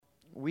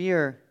we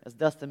are, as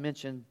Dustin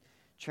mentioned,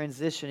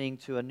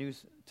 transitioning to a new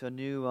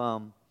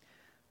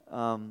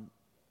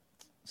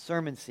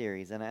sermon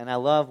series, and I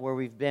love where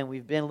we've been.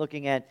 We've been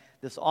looking at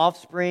this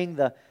offspring,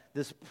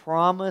 this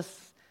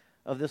promise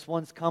of this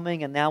one's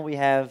coming, and now we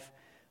have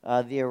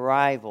the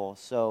arrival.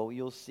 So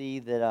you'll see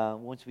that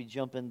once we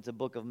jump into the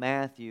book of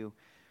Matthew,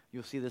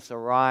 you'll see this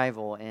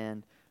arrival,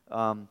 and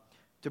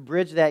to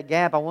bridge that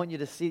gap, I want you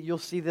to see. You'll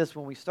see this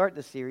when we start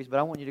the series, but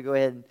I want you to go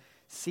ahead and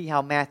see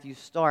how Matthew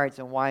starts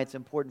and why it's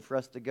important for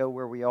us to go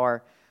where we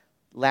are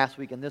last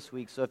week and this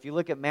week. So if you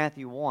look at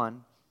Matthew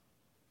 1,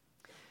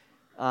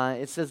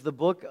 it says the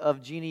book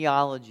of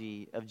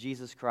genealogy of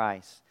Jesus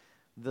Christ,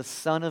 the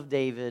son of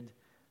David,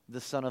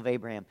 the son of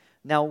Abraham.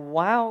 Now,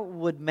 why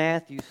would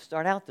Matthew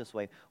start out this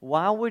way?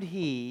 Why would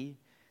he?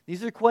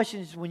 These are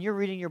questions when you're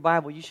reading your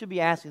Bible, you should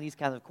be asking these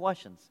kinds of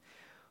questions.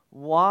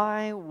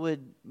 Why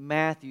would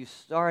Matthew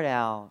start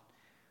out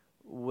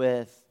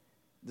with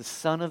the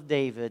son of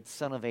David,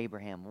 son of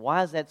Abraham?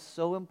 Why is that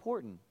so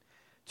important?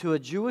 To a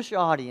Jewish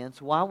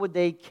audience, why would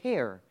they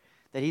care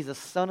that he's a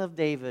son of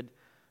David,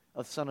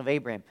 a son of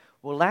Abraham?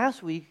 Well,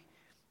 last week,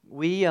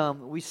 we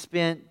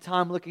spent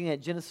time looking at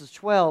Genesis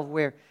 12,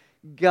 where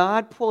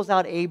God pulls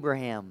out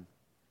Abraham,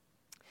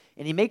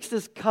 and he makes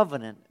this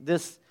covenant,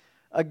 this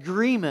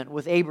agreement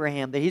with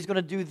Abraham, that he's going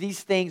to do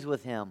these things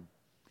with him.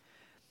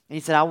 And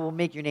he said, I will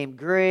make your name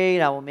great,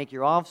 I will make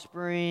your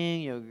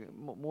offspring,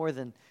 more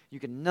than you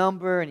can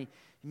number. And he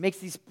makes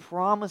these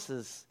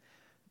promises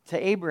to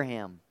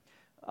Abraham.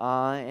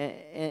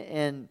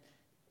 And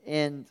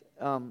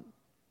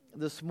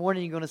this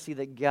morning you're going to see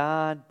that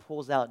God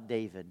pulls out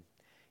David,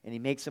 and he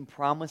makes some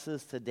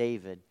promises to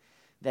David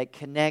that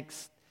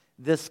connects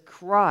this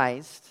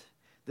Christ,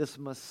 this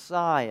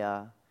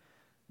Messiah,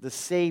 the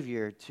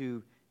Savior,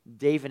 to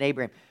David and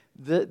Abraham.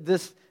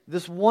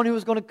 This one who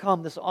was going to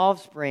come, this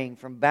offspring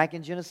from back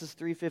in Genesis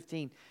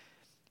 3:15,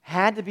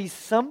 had to be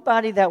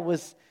somebody that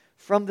was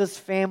from this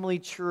family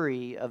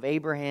tree of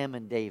Abraham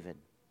and David.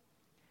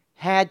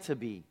 Had to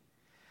be.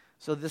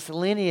 So this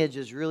lineage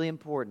is really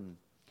important.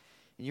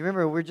 And you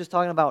remember, we're just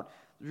talking about,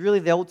 really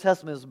the Old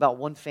Testament is about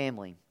one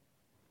family.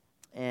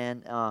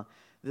 And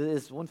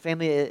this one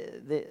family,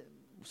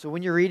 so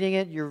when you're reading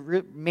it,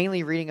 you're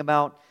mainly reading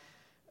about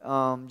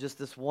just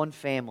this one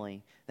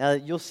family. Now,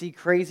 you'll see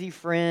crazy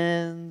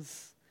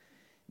friends,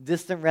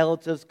 distant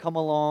relatives come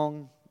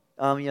along.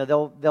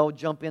 They'll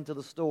jump into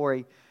the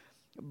story.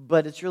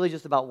 But it's really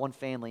just about one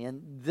family.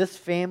 And this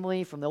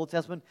family from the Old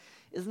Testament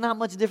is not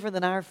much different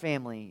than our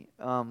family.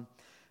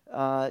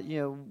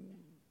 You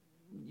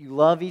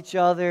love each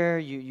other,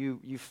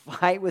 you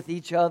fight with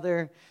each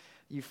other,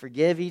 you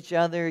forgive each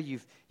other,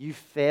 you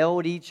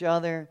failed each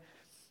other.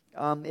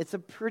 It's a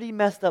pretty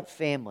messed up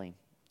family.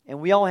 And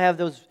we all have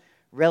those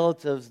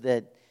relatives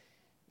that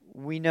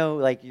we know,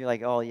 like, you're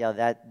like, oh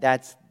yeah,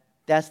 that's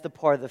the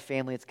part of the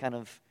family that's kind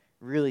of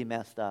really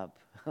messed up.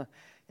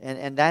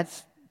 and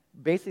that's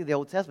basically the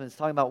Old Testament. It's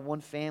talking about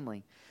one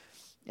family.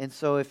 And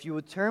so if you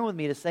would turn with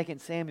me to 2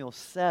 Samuel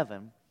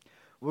 7,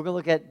 we're going to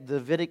look at the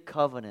Davidic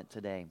covenant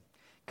today.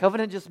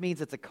 Covenant just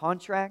means it's a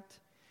contract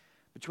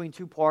between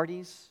two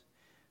parties.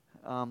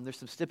 There's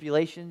some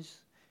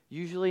stipulations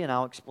usually, and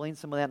I'll explain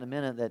some of that in a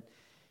minute. That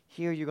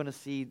here you're going to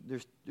see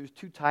there's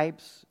two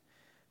types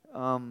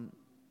in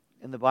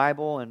the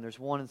Bible, and there's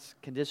one that's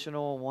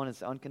conditional, one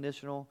that's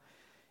unconditional.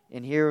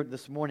 And here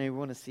this morning we're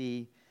going to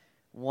see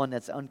one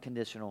that's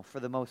unconditional for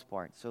the most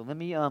part. So let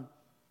me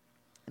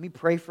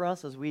pray for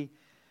us as we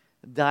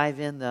dive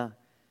in the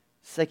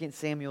 2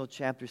 Samuel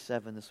chapter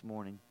 7 this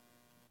morning.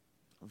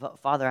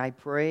 Father, I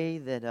pray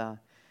that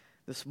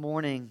this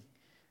morning,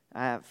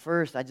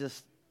 first, I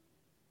just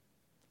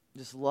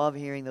love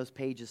hearing those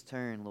pages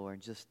turn,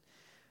 Lord.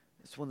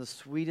 It's one of the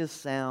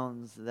sweetest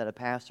sounds that a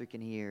pastor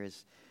can hear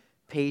is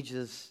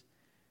pages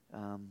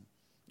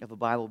of a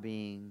Bible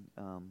being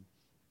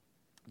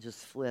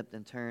just flipped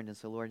and turned. And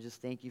so, Lord,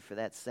 just thank you for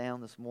that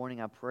sound this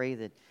morning. I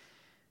pray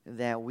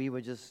that we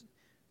would just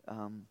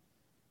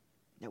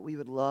that we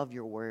would love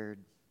your word,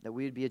 that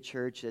we would be a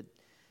church that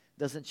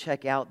doesn't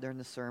check out during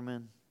the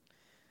sermon,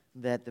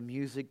 that the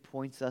music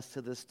points us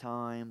to this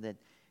time, that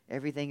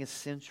everything is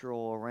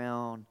central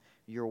around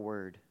your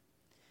word.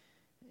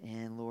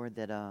 And Lord,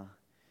 that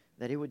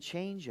it would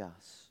change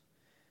us,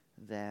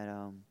 that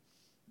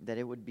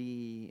it would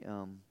be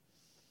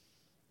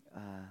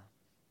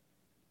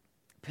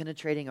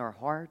penetrating our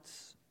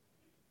hearts.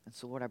 And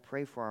so, Lord, I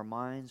pray for our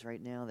minds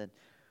right now, that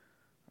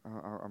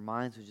our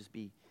minds would just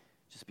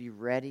be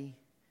ready.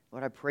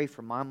 Lord, I pray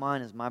for my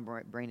mind as my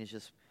brain is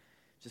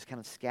just kind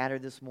of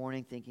scattered this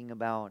morning, thinking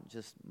about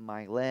just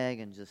my leg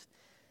and just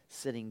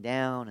sitting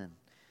down.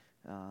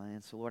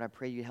 And so, Lord, I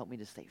pray you help me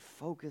to stay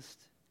focused.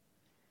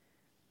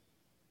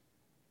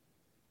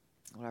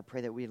 Lord, I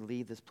pray that we'd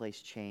leave this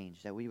place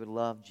changed, that we would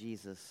love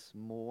Jesus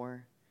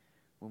more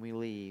when we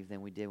leave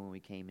than we did when we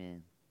came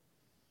in.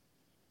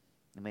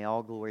 And may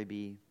all glory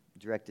be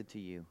directed to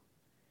you.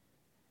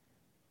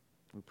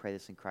 We pray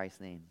this in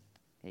Christ's name.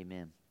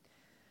 Amen.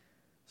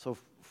 So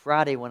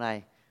Friday when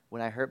I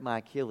hurt my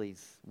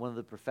Achilles, one of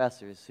the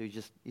professors,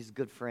 he's a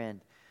good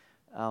friend,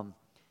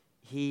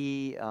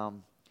 he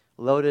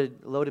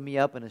loaded me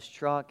up in his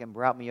truck and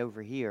brought me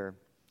over here.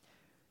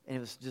 And it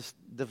was just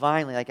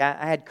divinely. Like,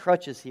 I had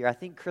crutches here. I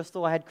think,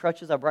 Crystal, I had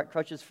crutches. I brought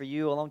crutches for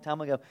you a long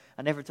time ago.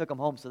 I never took them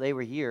home, so they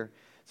were here.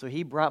 So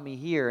he brought me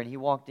here, and he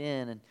walked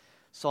in and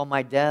saw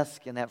my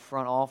desk in that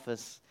front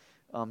office.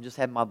 Just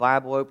had my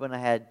Bible open. I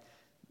had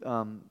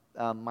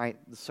the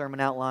sermon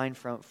outline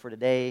for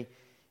today.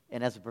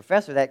 And as a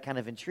professor, that kind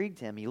of intrigued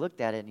him. He looked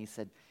at it, and he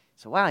said,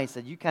 "So wow," he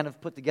said, "you kind of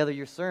put together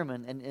your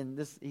sermon." And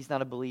this, he's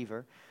not a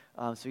believer.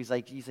 So he's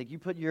like, "You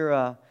put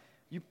your...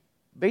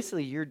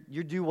 basically, you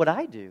do what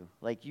I do.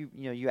 Like,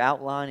 you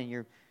outline and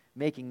you're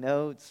making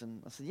notes."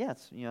 And I said,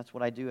 "Yes, that's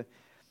what I do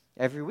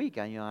every week.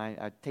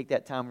 I take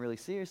that time really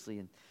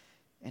seriously."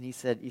 And he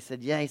said,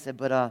 "Yeah." He said,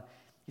 "But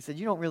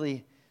you don't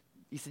really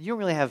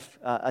have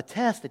a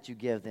test that you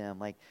give them.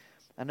 Like,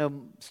 I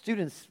know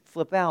students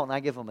flip out and I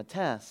give them a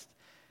test."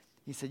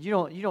 He said, "You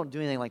don't do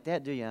anything like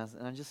that, do you?"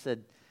 And I just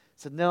said,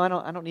 "No, I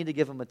don't need to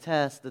give them a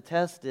test. The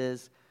test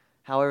is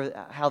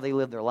how they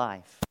live their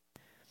life."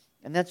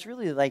 And that's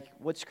really like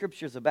what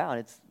Scripture's about.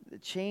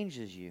 It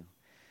changes you.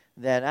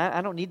 That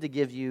I don't need to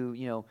give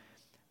you,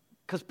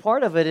 because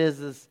part of it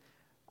is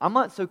I'm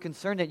not so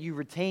concerned that you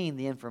retain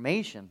the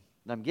information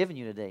that I'm giving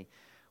you today.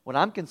 What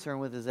I'm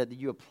concerned with is that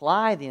you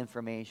apply the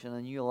information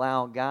and you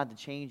allow God to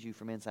change you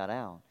from inside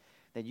out.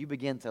 That you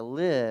begin to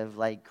live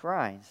like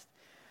Christ.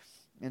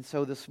 And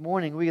so this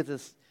morning we get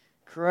this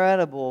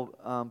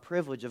incredible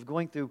privilege of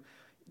going through.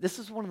 This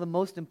is one of the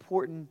most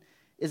important.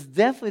 It's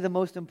definitely the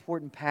most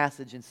important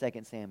passage in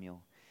 2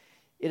 Samuel.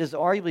 It is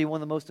arguably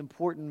one of the most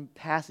important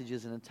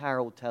passages in the entire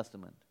Old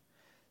Testament.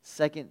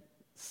 2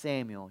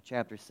 Samuel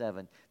chapter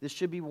 7. This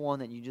should be one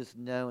that you just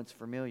know, it's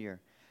familiar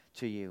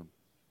to you.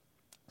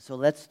 So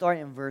let's start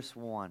in verse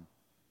 1.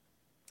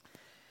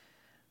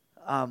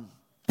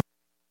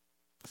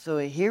 So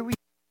here we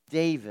have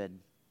David.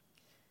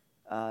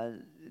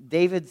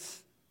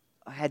 David's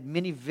had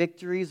many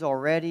victories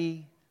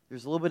already.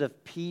 There's a little bit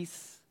of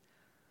peace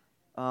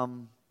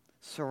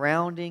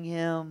surrounding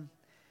him,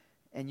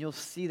 and you'll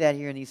see that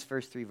here in these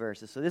first 3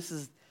 verses. So this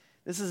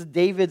is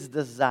David's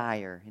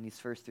desire in these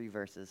first 3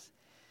 verses.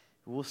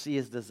 We'll see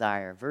his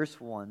desire. Verse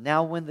 1.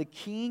 Now when the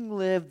king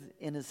lived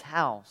in his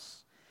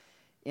house,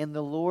 and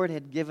the Lord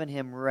had given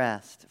him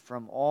rest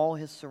from all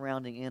his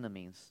surrounding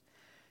enemies,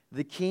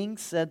 the king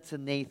said to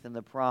Nathan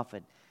the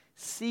prophet,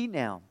 "See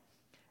now,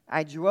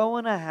 I dwell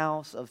in a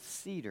house of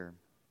cedar,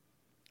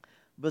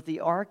 but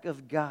the ark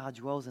of God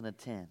dwells in a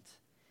tent."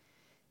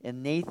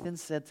 And Nathan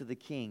said to the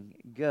king,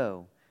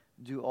 "Go,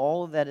 do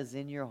all that is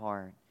in your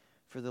heart,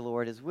 for the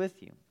Lord is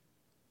with you."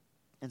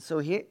 And so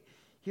here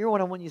what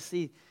I want you to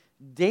see,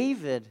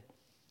 David,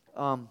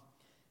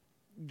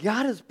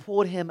 God has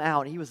pulled him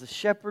out. He was a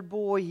shepherd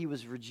boy. He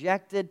was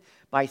rejected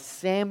by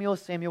Samuel.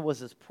 Samuel was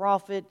his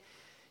prophet.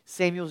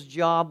 Samuel's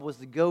job was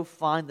to go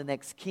find the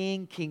next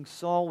king. King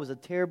Saul was a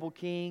terrible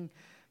king.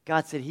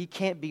 God said, "He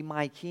can't be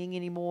my king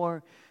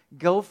anymore.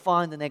 Go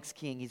find the next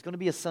king. He's going to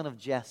be a son of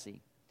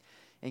Jesse."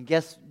 And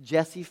guess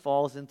Jesse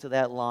falls into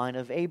that line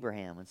of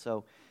Abraham. And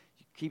so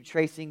you keep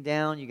tracing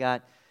down.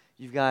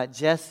 You've got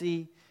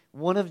Jesse.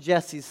 One of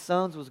Jesse's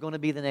sons was going to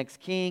be the next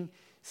king.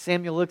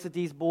 Samuel looks at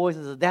these boys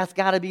and says, "That's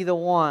got to be the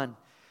one."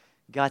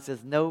 God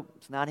says, "Nope,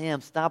 it's not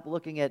him. Stop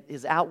looking at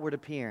his outward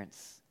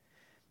appearance."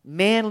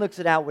 Man looks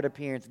at outward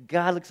appearance.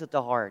 God looks at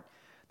the heart.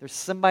 There's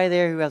somebody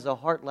there who has a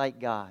heart like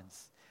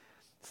God's.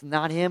 It's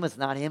not him, it's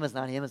not him, it's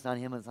not him, it's not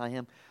him, it's not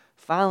him.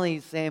 Finally,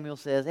 Samuel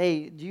says,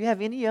 "Hey, do you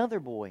have any other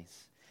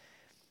boys?"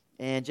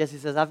 And Jesse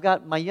says, "I've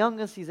got my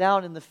youngest, he's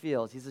out in the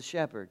fields. He's a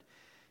shepherd."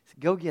 He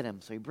said, "Go get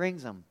him." So he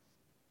brings him.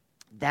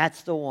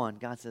 That's the one.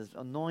 God says,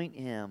 "Anoint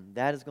him.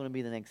 That is going to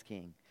be the next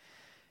king."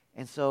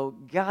 And so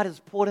God has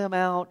pulled him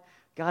out.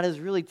 God has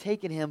really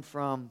taken him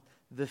from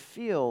the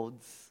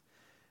fields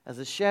as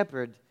a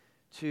shepherd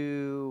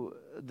to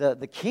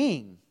the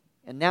king.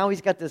 And now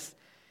he's got this,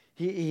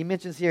 he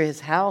mentions here his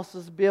house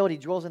is built. He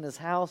dwells in his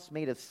house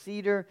made of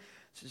cedar.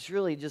 It's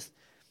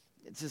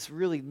this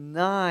really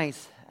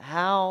nice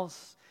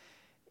house.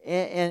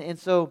 And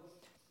so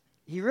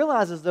he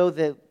realizes, though,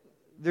 that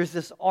there's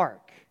this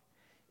ark.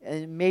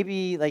 And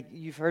maybe, like,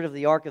 you've heard of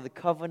the Ark of the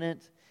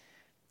Covenant.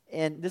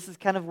 And this is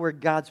kind of where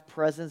God's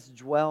presence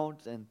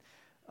dwelt. And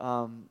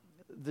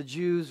the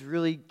Jews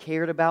really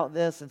cared about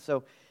this. And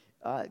so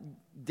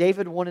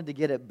David wanted to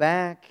get it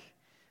back.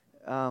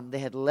 They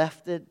had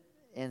left it,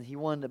 and he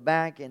wanted it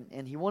back.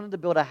 And he wanted to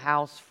build a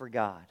house for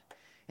God.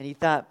 And he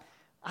thought,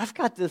 I've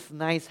got this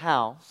nice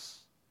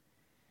house,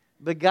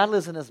 but God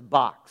lives in this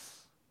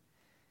box.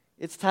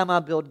 It's time I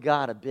build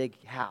God a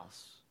big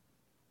house.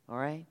 All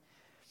right?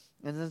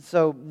 And then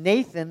so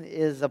Nathan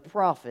is a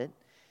prophet.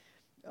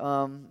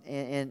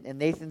 And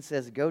Nathan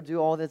says, "Go do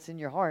all that's in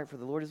your heart, for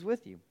the Lord is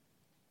with you."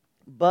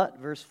 But,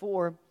 verse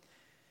 4,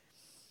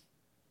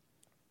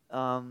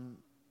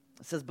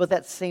 it says, "But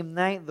that same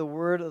night the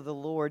word of the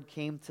Lord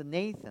came to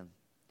Nathan.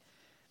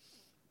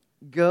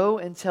 Go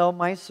and tell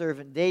my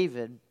servant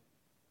David,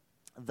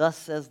 thus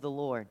says the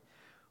Lord,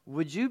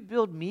 would you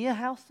build me a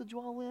house to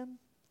dwell in?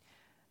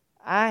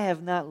 I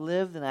have not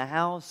lived in a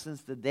house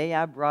since the day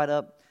I brought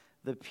up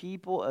the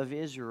people of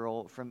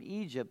Israel from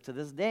Egypt to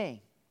this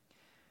day.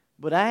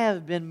 But I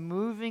have been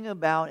moving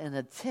about in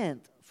a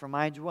tent for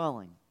my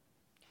dwelling.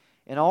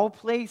 In all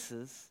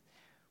places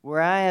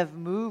where I have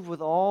moved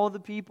with all the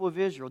people of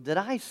Israel, did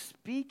I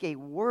speak a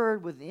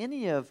word with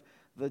any of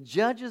the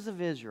judges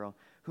of Israel,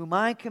 whom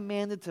I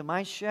commanded to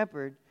my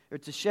shepherd, or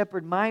to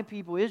shepherd my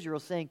people Israel,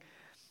 saying,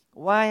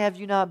 why have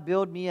you not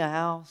built me a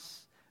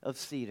house of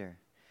cedar?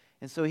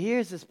 And so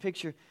here's this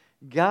picture.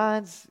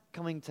 God's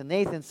coming to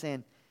Nathan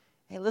saying,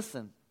 hey,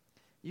 listen,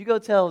 you go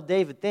tell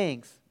David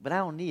things, but I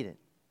don't need it.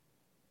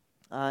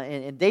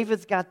 And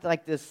David's got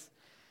like this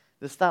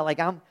thought, like,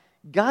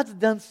 God's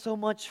done so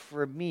much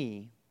for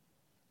me,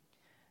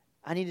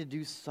 I need to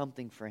do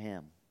something for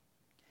him.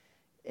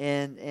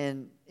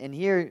 And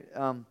here,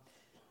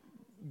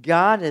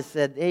 God has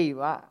said, hey,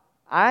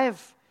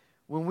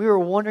 when we were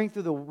wandering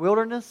through the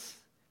wilderness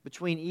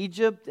between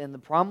Egypt and the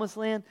Promised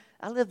Land,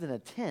 I lived in a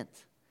tent.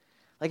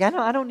 Like,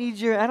 I don't need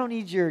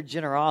your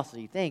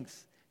generosity.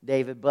 Thanks,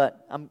 David,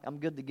 but I'm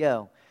good to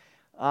go.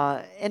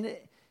 And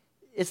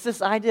it's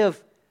this idea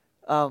of,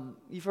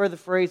 you've heard the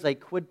phrase like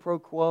quid pro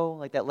quo,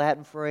 like that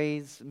Latin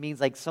phrase. It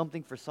means like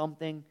something for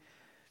something.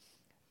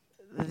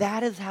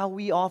 That is how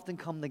we often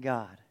come to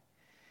God.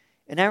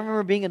 And I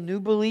remember being a new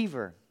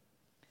believer.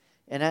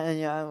 And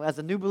as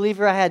a new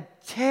believer, I had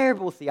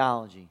terrible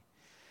theology.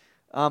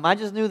 I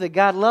just knew that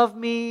God loved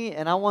me,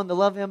 and I wanted to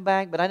love him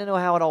back, but I didn't know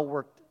how it all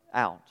worked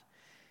out.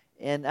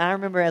 And I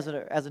remember as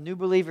a new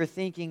believer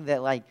thinking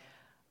that, like,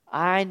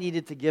 I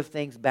needed to give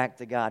things back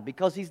to God.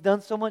 Because he's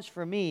done so much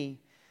for me,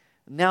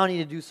 now I need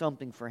to do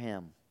something for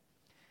him.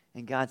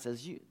 And God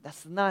says,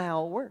 that's not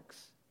how it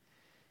works.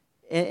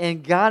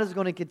 And God is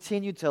going to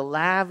continue to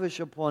lavish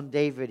upon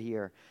David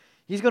here.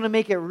 He's going to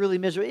make it really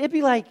miserable. It'd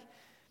be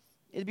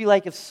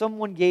like if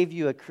someone gave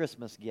you a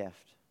Christmas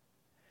gift.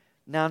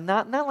 Now,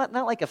 not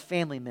like a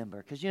family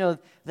member, because,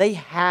 they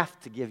have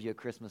to give you a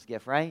Christmas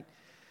gift, right?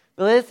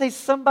 But let's say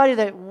somebody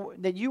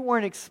that you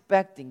weren't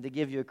expecting to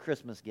give you a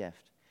Christmas gift.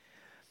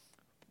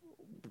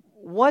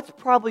 What's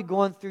probably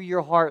going through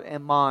your heart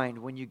and mind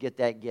when you get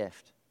that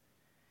gift?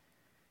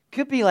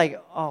 Could be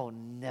like, oh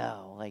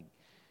no, like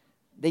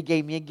they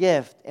gave me a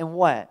gift, and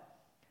what?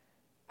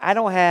 I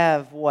don't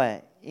have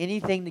what?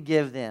 Anything to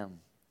give them.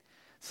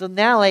 So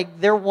now, like,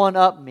 they're one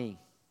up me,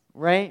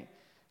 right?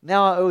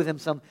 Now I owe them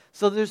something.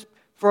 So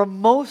for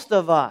most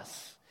of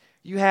us,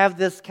 you have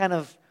this kind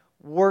of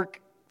work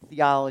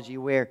theology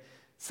where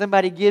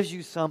somebody gives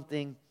you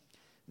something,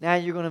 now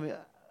you're going to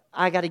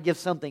I got to give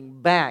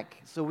something back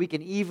so we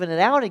can even it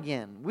out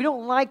again. We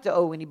don't like to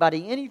owe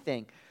anybody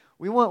anything.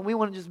 We want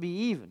to just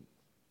be even.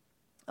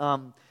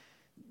 And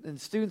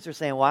students are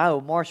saying, well, I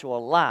owe Marshall a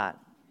lot.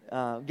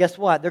 Guess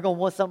what? They're going to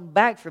want something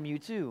back from you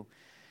too.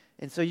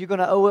 And so you're going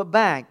to owe it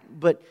back.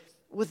 But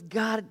with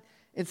God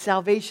and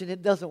salvation,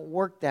 it doesn't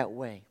work that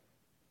way.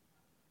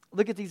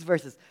 Look at these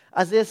verses.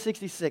 Isaiah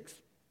 66.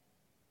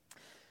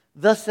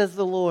 Thus says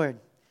the Lord,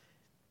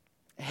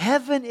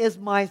 heaven is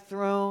my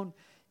throne,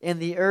 and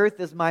the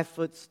earth is my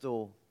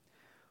footstool.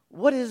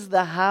 What is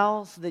the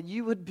house that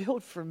you would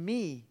build for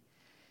me?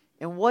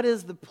 And what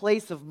is the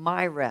place of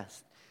my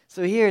rest?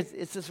 So here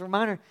it's this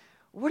reminder,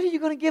 what are you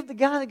going to give to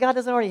God that God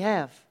doesn't already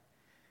have?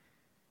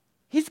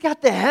 He's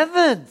got the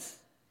heavens.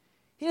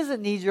 He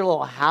doesn't need your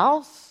little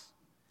house.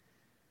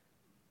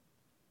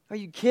 Are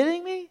you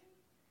kidding me?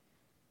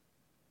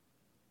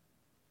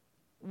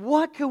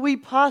 What could we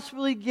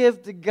possibly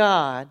give to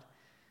God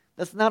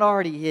that's not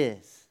already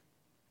His?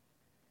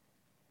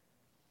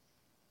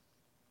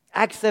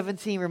 Acts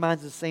 17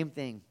 reminds us the same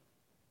thing.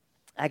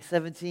 Acts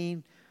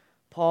 17,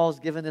 Paul's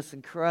given this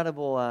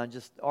incredible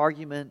just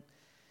argument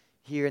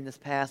here in this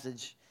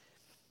passage.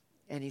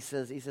 And he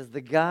says,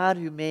 the God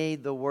who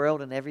made the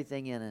world and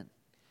everything in it,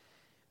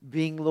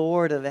 being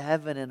Lord of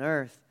heaven and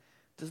earth,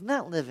 does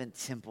not live in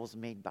temples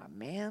made by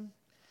man,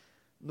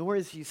 nor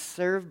is He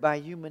served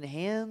by human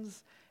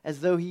hands as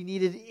though He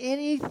needed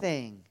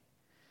anything,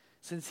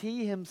 since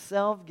He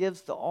Himself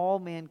gives to all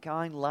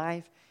mankind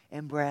life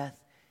and breath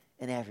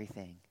and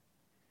everything.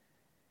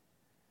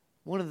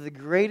 One of the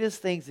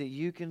greatest things that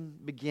you can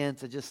begin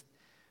to just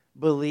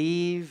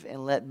believe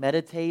and let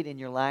meditate in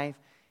your life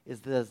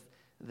is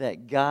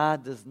that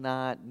God does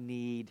not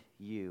need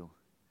you.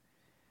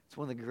 It's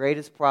one of the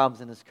greatest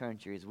problems in this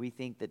country is we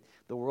think that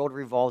the world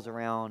revolves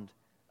around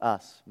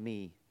us,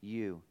 me,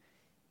 you.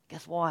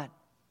 Guess what?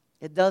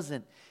 It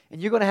doesn't.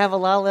 And you're going to have a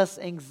lot less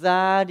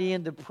anxiety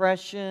and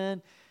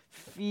depression,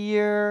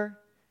 fear,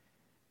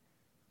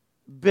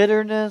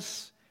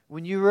 bitterness,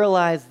 when you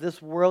realize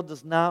this world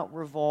does not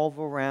revolve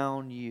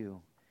around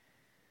you.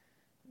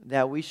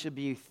 That we should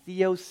be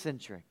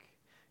theocentric.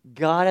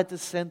 God at the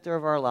center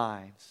of our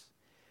lives.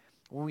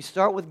 When we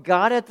start with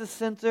God at the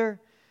center,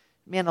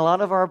 man, a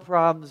lot of our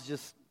problems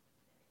just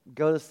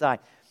go to the side.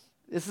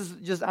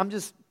 I'm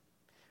just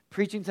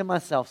preaching to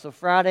myself. So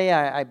Friday,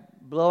 I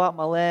blow out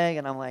my leg,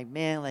 and I'm like,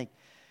 man, like,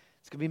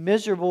 it's going to be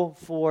miserable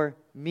for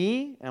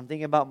me. And I'm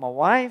thinking about my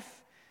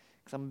wife,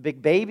 because I'm a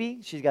big baby.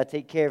 She's got to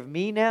take care of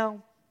me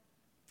now.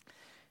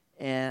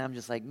 And I'm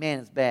just like, man,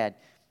 it's bad.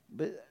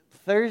 But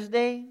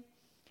Thursday,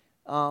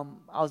 I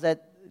was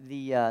at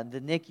the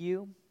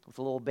NICU with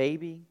a little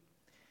baby,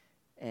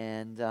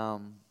 and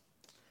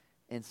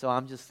so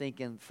I'm just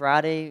thinking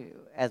Friday,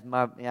 as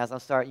I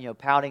start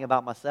pouting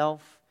about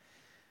myself,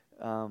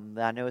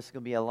 that I know it's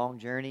going to be a long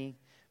journey.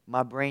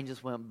 My brain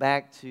just went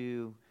back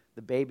to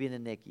the baby in the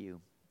NICU,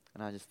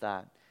 and I just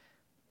thought,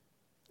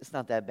 it's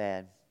not that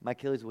bad. My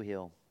Achilles will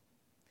heal.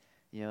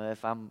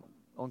 If I'm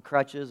on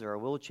crutches or a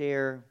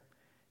wheelchair,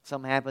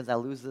 something happens, I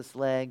lose this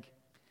leg.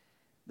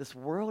 This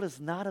world is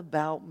not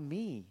about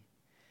me.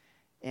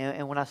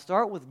 And when I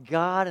start with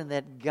God and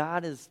that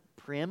God is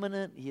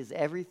preeminent, He is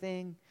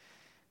everything,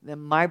 then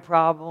my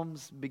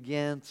problems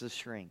begin to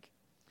shrink.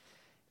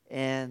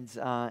 And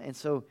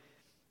so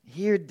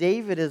here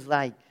David is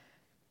like,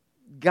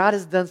 God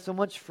has done so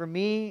much for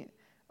me,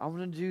 I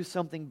want to do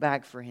something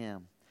back for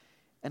Him.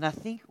 And I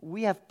think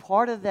we have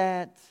part of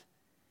that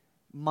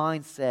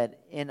mindset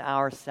in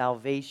our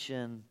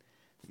salvation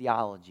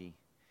theology,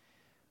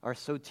 our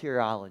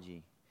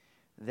soteriology,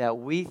 that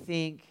we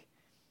think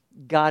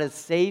God has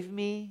saved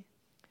me.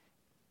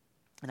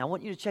 And I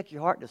want you to check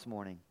your heart this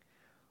morning.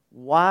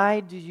 Why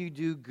do you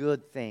do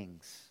good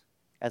things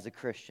as a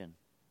Christian?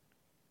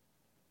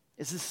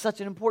 This is such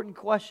an important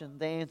question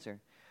to answer.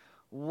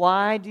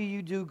 Why do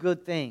you do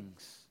good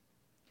things?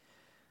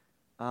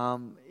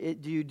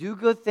 Do you do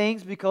good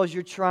things because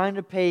you're trying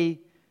to pay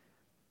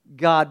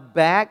God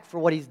back for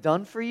what He's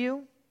done for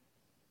you?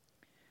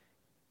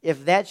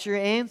 If that's your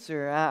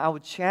answer, I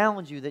would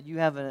challenge you that you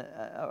have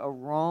a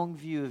wrong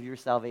view of your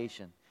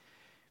salvation.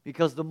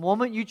 Because the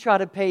moment you try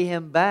to pay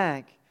Him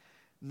back,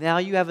 now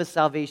you have a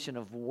salvation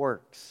of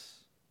works.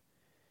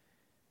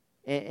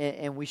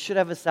 And we should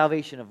have a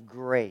salvation of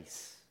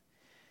grace.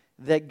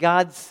 That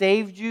God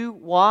saved you.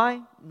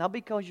 Why? Not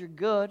because you're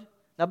good.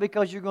 Not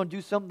because you're going to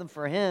do something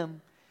for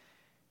Him.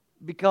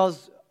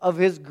 Because of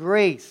His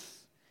grace.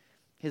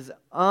 His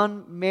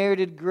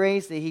unmerited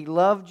grace, that He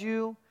loved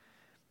you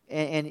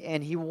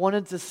and He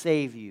wanted to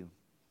save you.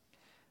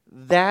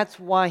 That's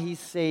why He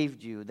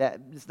saved you.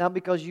 That it's not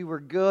because you were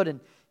good, and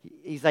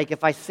He's like,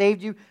 if I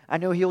saved you, I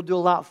know He'll do a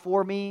lot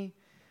for me,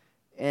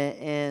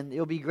 and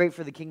it'll be great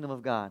for the kingdom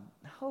of God.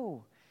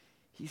 No,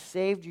 He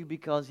saved you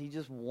because He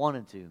just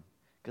wanted to,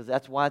 because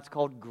that's why it's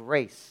called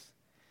grace.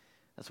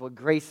 That's what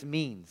grace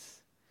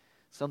means.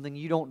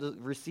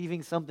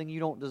 Receiving something you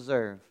don't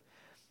deserve.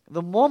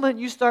 The moment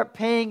you start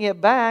paying it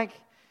back,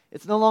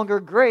 it's no longer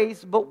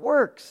grace, but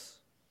works.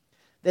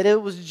 That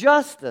it was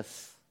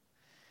justice.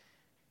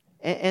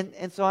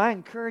 And so I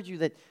encourage you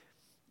that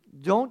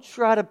don't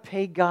try to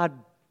pay God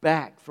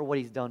back for what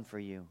He's done for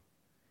you.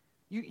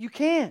 You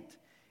can't.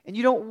 And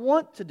you don't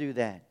want to do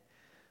that.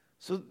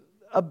 So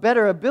a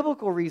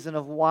biblical reason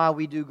of why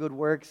we do good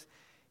works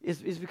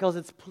is because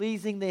it's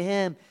pleasing to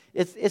Him.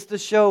 It's to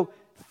show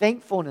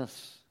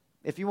thankfulness.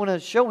 If you want to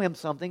show Him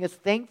something, it's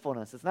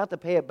thankfulness. It's not to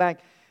pay it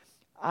back.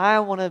 I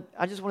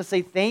just want to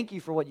say thank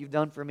you for what you've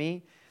done for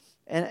me.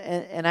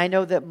 And I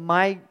know that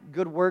my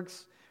good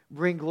works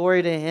bring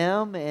glory to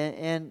Him,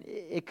 and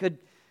it could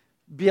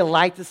be a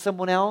light to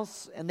someone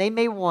else, and they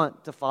may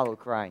want to follow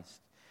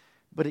Christ.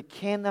 But it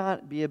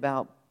cannot be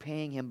about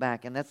paying Him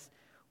back, and that's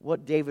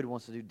what David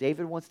wants to do.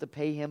 David wants to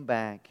pay Him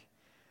back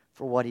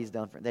for what He's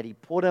done for him, that He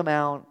pulled him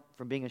out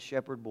from being a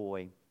shepherd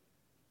boy,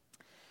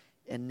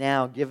 and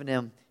now given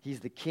him, he's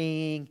the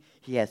king,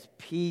 he has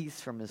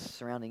peace from his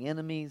surrounding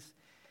enemies.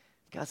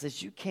 God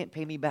says, you can't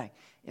pay me back.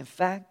 In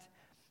fact,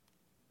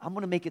 I'm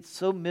going to make it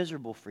so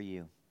miserable for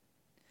you.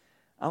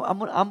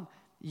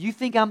 You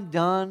think I'm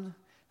done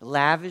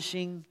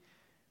lavishing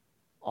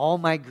all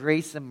my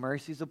grace and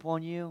mercies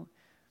upon you?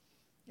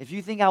 If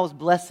you think I was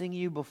blessing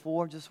you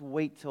before, just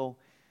wait till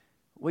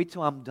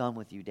I'm done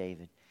with you,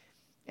 David.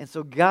 And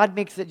so God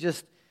makes it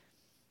just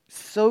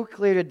so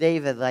clear to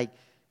David, like,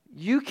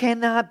 you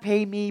cannot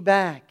pay me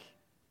back.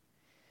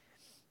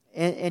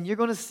 And you're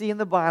going to see in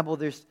the Bible,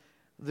 there's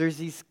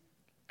these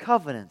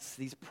covenants,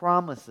 these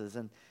promises,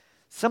 and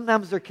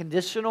sometimes they're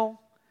conditional,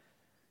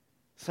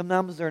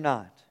 sometimes they're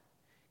not.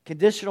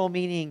 Conditional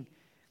meaning,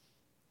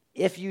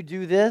 if you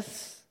do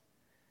this,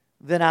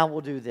 then I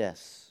will do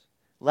this.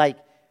 Like,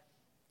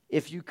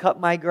 if you cut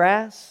my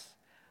grass,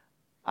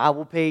 I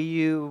will pay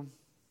you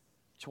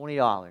 $20,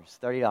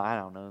 $30, I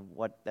don't know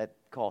what that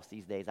costs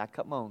these days. I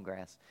cut my own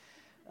grass.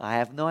 I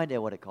have no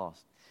idea what it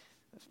costs.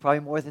 It's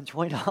probably more than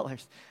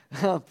 $20.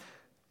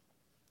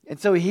 And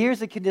so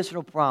here's a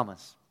conditional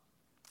promise.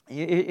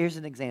 Here's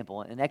an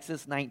example. In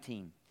Exodus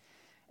 19.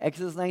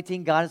 Exodus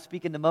 19, God is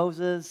speaking to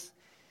Moses,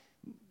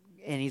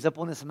 and he's up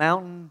on this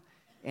mountain,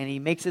 and he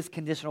makes this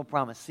conditional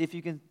promise. See if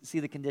you can see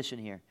the condition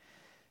here.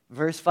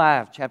 Verse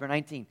 5, chapter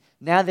 19.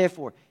 Now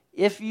therefore,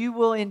 if you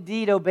will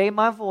indeed obey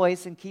my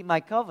voice and keep my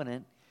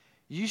covenant,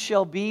 you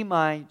shall be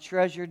my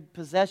treasured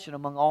possession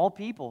among all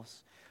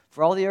peoples.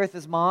 For all the earth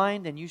is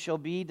mine, and you shall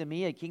be to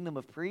me a kingdom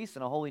of priests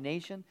and a holy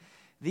nation.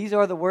 These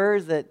are the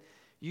words that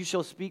you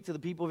shall speak to the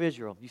people of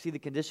Israel. You see the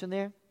condition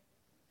there?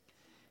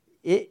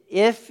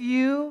 If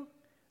you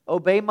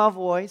obey my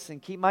voice and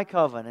keep my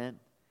covenant,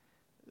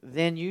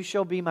 then you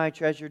shall be my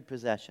treasured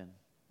possession.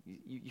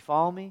 You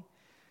follow me?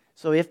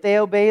 So if they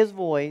obey his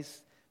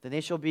voice, then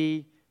they shall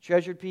be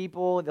treasured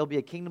people. There'll be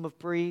a kingdom of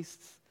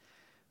priests.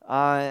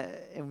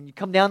 And when you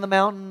come down the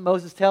mountain,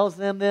 Moses tells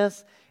them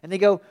this, and they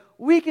go,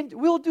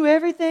 we'll do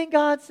everything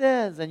God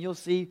says. And you'll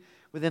see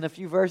within a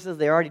few verses,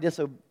 they're already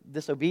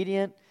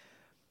disobedient.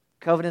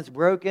 Covenant's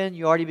broken.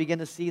 You already begin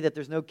to see that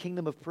there's no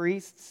kingdom of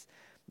priests,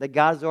 that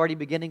God's already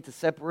beginning to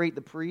separate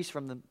the priests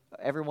from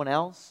everyone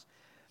else.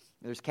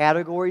 There's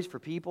categories for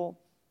people.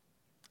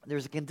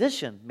 There's a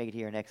condition made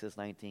here in Exodus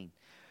 19.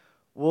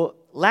 Well,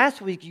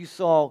 last week you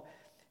saw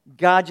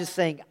God just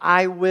saying,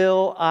 I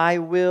will, I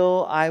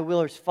will, I will.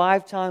 There's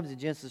 5 times in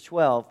Genesis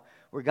 12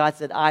 where God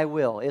said, I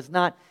will. It's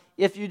not,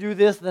 if you do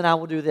this, then I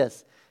will do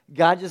this.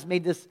 God just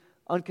made this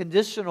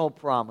unconditional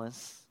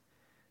promise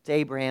to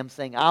Abraham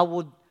saying, I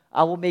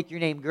will make your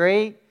name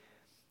great.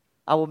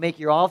 I will make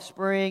your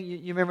offspring.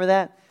 You remember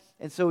that?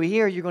 And so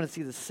here you're going to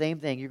see the same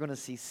thing. You're going to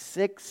see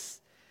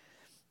 6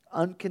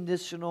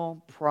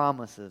 unconditional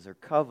promises or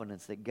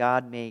covenants that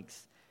God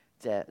makes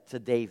to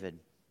David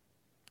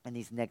in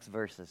these next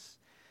verses.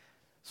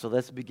 So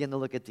let's begin to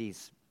look at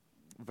these.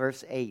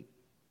 Verse 8,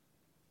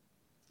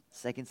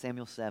 2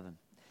 Samuel 7.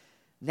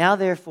 Now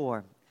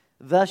therefore,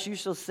 thus you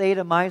shall say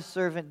to my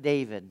servant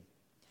David,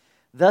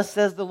 thus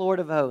says the Lord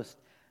of hosts,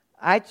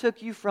 I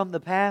took you from the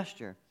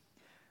pasture,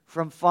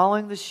 from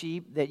following the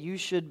sheep, that you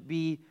should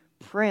be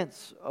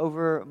prince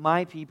over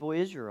my people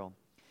Israel.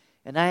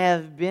 And I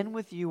have been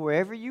with you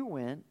wherever you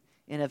went,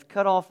 and have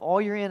cut off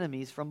all your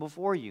enemies from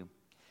before you.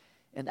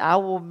 And I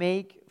will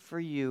make for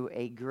you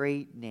a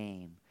great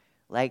name,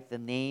 like the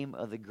name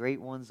of the great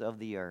ones of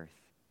the earth.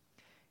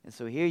 And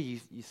so here you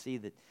see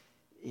that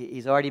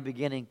he's already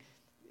beginning.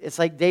 It's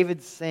like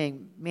David's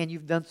saying, man,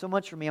 you've done so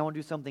much for me, I want to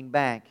do something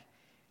back.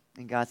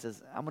 And God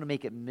says, I'm going to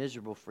make it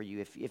miserable for you.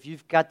 If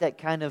you've got that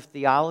kind of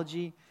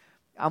theology,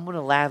 I'm going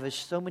to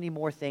lavish so many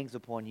more things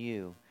upon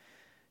you,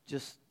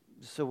 just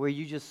so where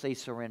you just say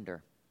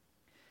surrender.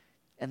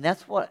 And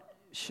that's what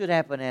should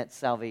happen at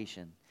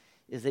salvation,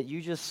 is that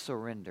you just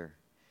surrender.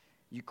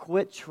 You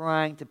quit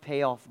trying to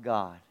pay off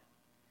God,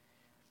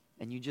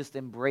 and you just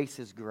embrace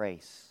His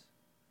grace.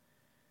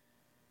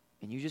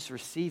 And you just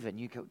receive it, and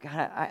you go,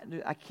 God,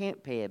 I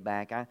can't pay it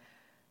back.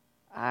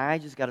 I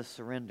just got to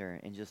surrender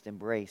and just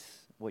embrace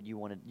what you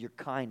wanted, your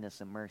kindness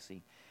and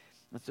mercy.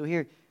 And so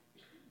here,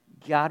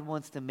 God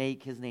wants to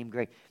make His name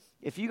great.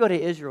 If you go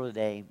to Israel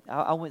today,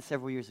 I went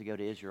several years ago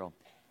to Israel.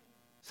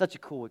 Such a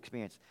cool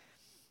experience.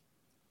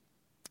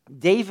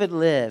 David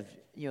lived,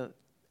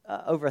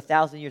 over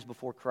 1,000 years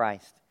before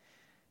Christ.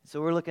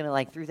 So we're looking at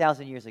like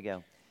 3,000 years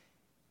ago.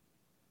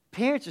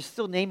 Parents are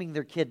still naming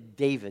their kid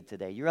David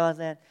today. You realize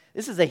that?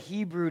 This is a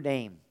Hebrew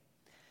name.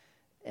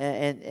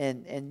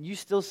 And you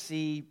still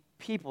see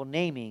people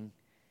naming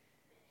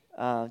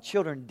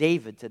children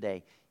David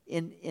today.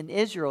 In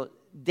Israel,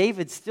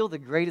 David's still the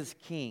greatest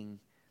king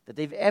that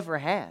they've ever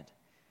had.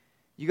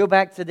 You go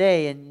back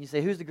today and you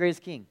say, who's the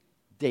greatest king?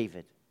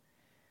 David.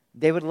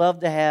 They would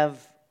love to have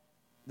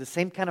the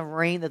same kind of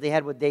reign that they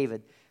had with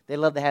David. They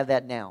love to have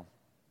that now.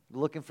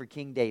 Looking for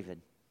King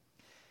David.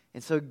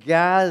 And so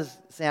God's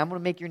saying, I'm going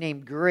to make your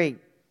name great.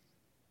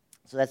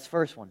 So that's the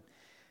first one.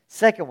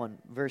 Second one,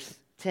 verse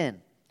 10.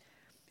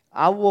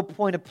 I will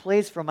appoint a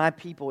place for my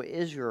people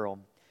Israel,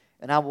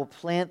 and I will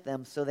plant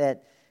them so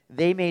that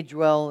they may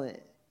dwell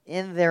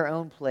in their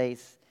own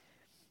place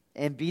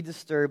and be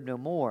disturbed no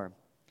more.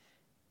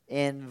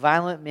 And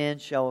violent men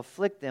shall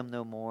afflict them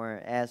no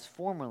more, as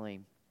formerly,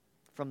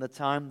 from the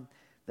time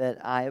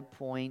that I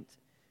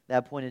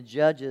appointed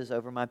judges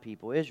over my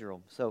people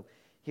Israel. So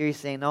here he's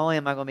saying, not only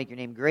am I going to make your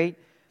name great,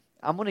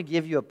 I'm going to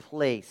give you a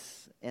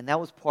place. And that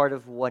was part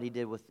of what he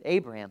did with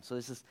Abraham. So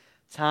this is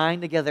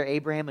tying together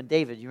Abraham and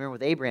David. You remember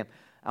with Abraham,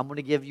 I'm going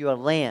to give you a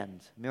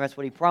land. Remember, that's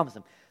what he promised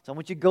him. So I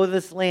want you to go to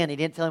this land. He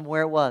didn't tell him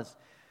where it was.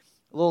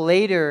 A little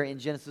later in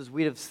Genesis,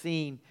 we'd have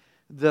seen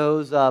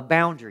those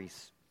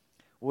boundaries.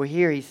 Well,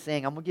 here he's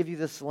saying, I'm going to give you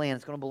this land.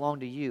 It's going to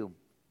belong to you.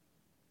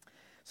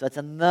 So that's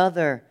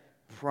another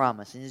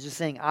promise. And he's just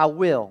saying, I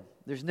will.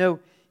 There's no,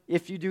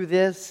 if you do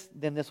this,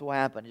 then this will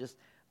happen. It's just,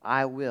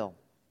 I will.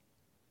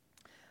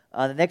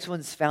 The next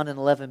one's found in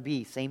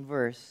 11b, same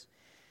verse.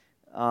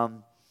 It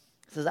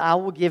says, I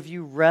will give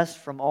you rest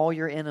from all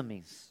your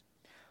enemies.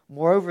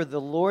 Moreover,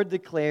 the Lord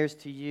declares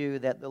to you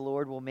that the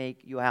Lord will make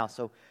you a house.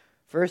 So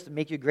first,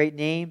 make you a great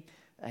name.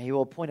 He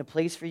will appoint a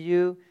place for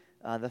you.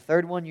 The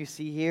third one you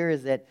see here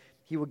is that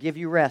He will give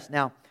you rest.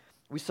 Now,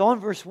 we saw in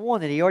verse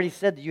 1 that He already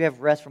said that you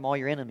have rest from all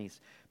your enemies.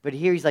 But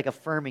here He's like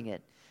affirming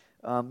it.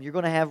 You're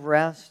going to have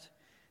rest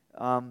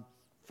from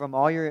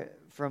all your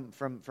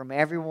from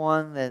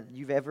everyone that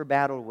you've ever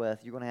battled with.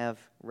 You're going to have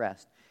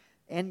rest.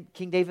 And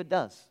King David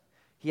does.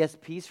 He has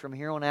peace from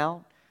here on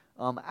out.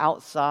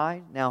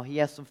 Outside, now he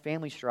has some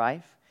family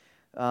strife,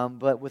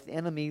 but with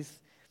enemies,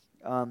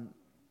 you'll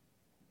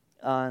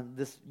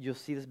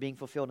see this being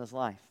fulfilled in his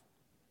life.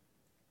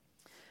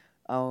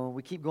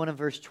 We keep going in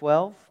verse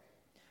 12.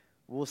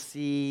 We'll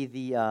see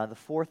the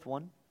fourth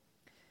one,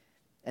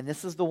 and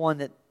this is the one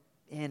that.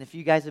 And if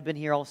you guys have been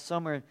here all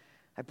summer,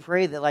 I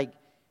pray that like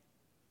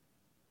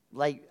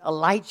a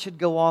light should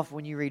go off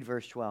when you read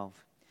verse 12.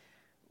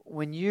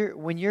 When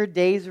your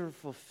days are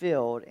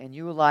fulfilled and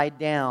you lie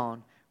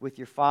down with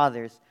your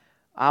fathers,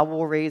 I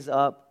will raise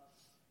up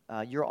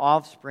your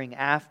offspring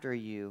after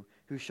you,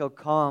 who shall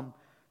come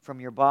from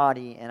your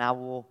body, and I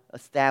will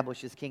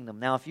establish his kingdom.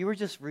 Now, if you were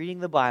just reading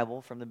the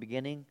Bible from the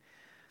beginning,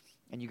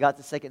 and you got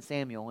to 2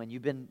 Samuel, and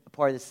you've been a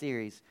part of the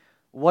series,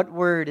 what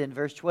word in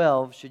verse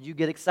 12 should you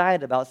get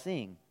excited about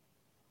seeing?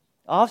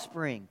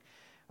 Offspring.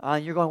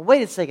 You're going,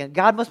 wait a second,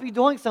 God must be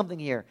doing something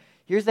here.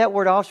 Here's that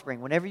word offspring.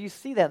 Whenever you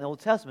see that in the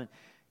Old Testament,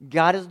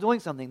 God is doing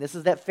something. This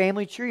is that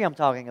family tree I'm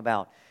talking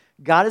about.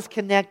 God is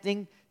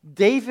connecting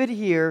David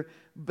here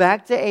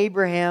back to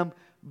Abraham,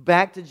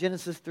 back to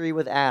Genesis 3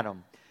 with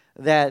Adam.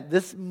 That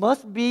this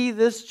must be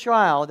this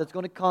child that's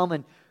going to come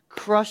and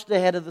crush the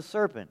head of the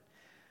serpent.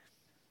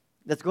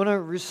 That's going to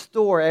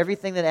restore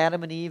everything that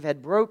Adam and Eve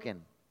had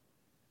broken.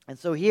 And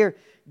so here,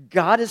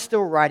 God is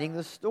still writing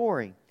the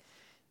story.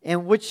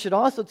 And which should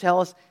also tell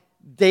us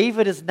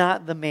David is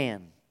not the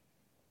man.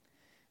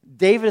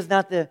 David is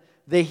not the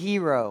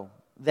hero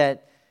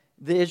that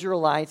the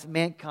Israelites,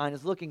 mankind,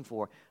 is looking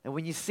for. And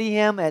when you see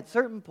him at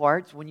certain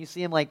parts, when you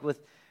see him like with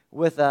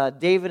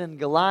David and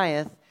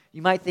Goliath,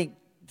 you might think,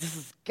 this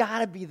has got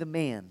to be the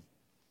man.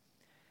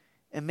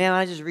 And man,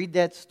 I just read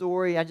that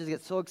story, I just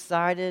get so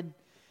excited.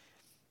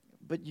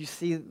 But you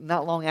see,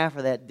 not long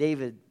after that,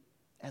 David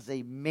has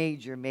a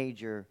major,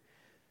 major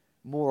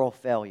moral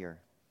failure.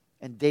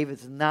 And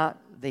David's not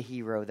the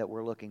hero that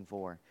we're looking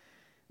for.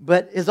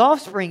 But his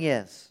offspring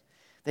is.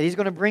 That he's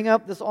going to bring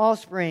up this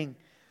offspring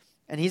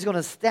and he's going to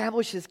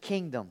establish his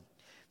kingdom.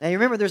 Now you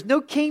remember, there's no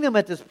kingdom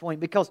at this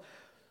point because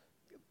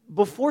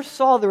before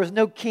Saul there was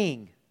no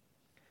king.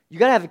 You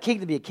got to have a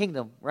king to be a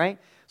kingdom, right?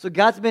 So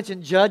God's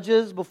mentioned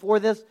judges before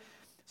this.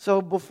 So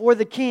before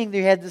the king,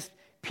 they had this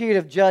period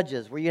of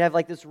judges where you have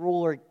like this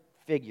ruler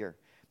figure.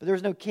 But there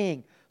was no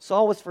king.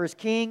 Saul was first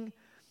king.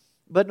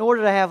 But in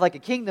order to have like a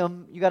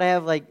kingdom, you got to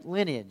have like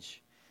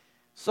lineage.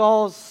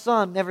 Saul's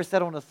son never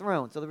sat on a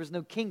throne, so there was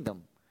no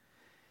kingdom.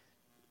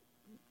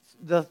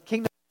 The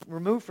kingdom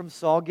removed from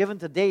Saul, given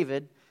to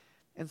David,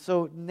 and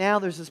so now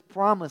there's this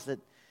promise that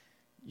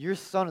your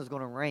son is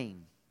going to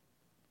reign.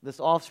 This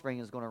offspring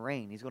is going to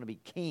reign. He's going to be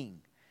king.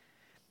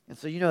 And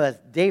so you know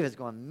that David's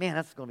going, man,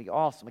 that's going to be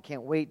awesome. I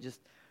can't wait just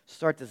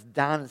start this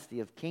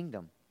dynasty of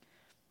kingdom.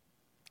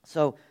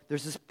 So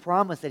there's this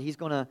promise that he's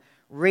going to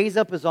raise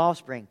up his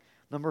offspring.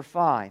 Number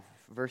 5,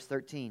 verse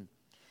 13.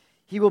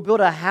 He will build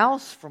a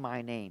house for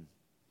my name.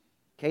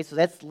 Okay, so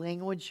that's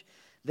language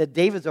that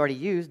David's already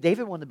used.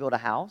 David wanted to build a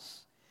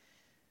house.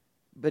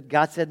 But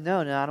God said, no,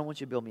 I don't want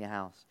you to build me a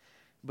house.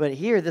 But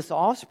here, this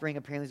offspring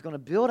apparently is going to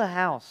build a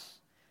house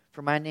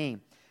for my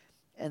name.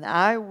 And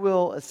I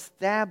will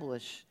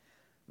establish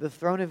the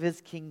throne of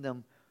his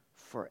kingdom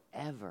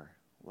forever.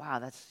 Wow,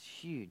 that's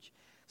huge.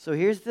 So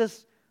here's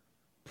this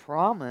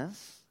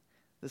promise,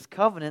 this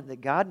covenant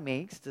that God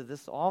makes to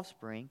this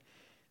offspring,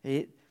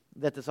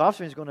 that this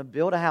offspring is going to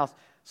build a house.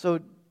 So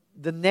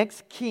the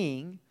next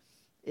king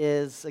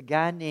is a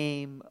guy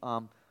named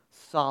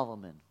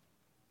Solomon.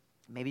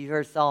 Maybe you've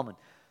heard of Solomon.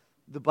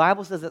 The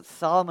Bible says that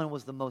Solomon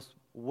was the most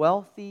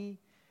wealthy,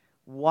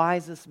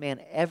 wisest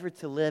man ever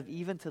to live,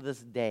 even to this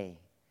day.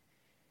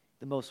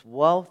 The most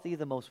wealthy,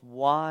 the most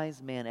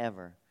wise man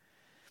ever.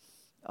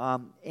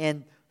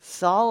 And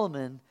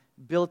Solomon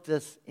built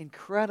this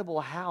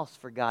incredible house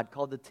for God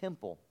called the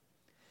temple.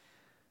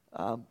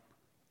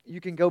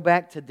 You can go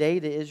back today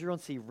to Israel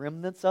and see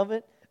remnants of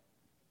it.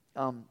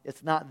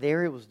 It's not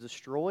there, it was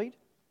destroyed.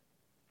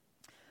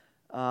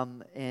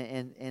 But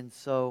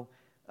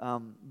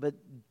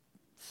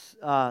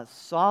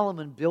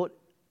Solomon built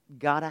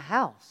God a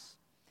house.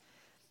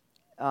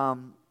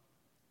 And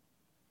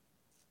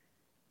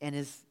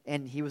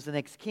he was the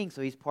next king,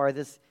 so he's part of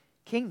this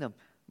kingdom.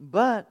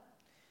 But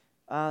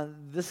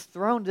this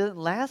throne didn't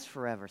last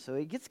forever. So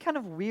it gets kind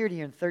of weird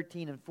here in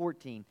 13 and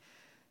 14.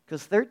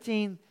 Because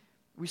 13,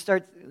 we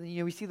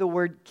see the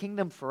word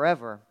kingdom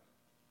forever.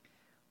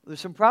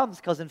 There's some problems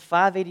because in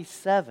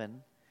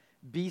 587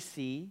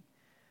 BC,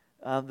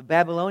 the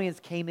Babylonians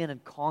came in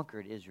and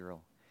conquered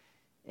Israel.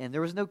 And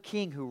there was no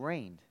king who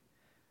reigned.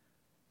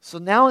 So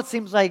now it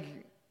seems like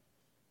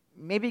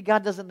maybe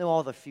God doesn't know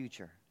all the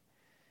future.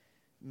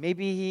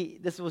 Maybe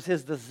this was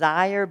his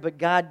desire, but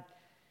God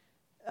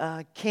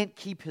can't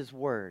keep his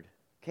word.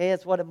 Okay,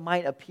 that's what it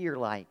might appear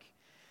like.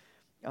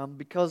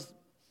 Because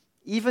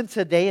even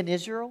today in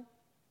Israel,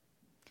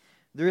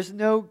 there's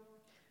no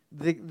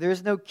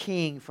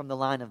king from the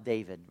line of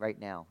David right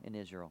now in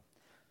Israel.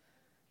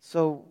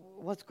 So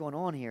what's going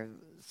on here?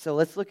 So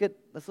let's look at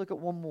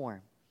one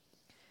more.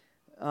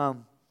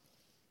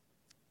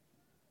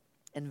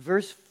 In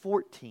verse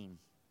 14,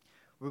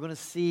 we're going to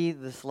see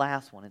this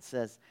last one. It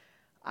says,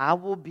 I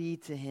will be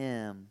to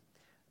him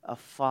a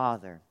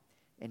father,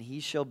 and he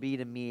shall be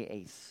to me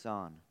a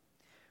son.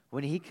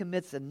 When he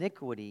commits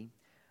iniquity,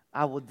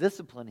 I will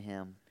discipline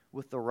him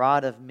with the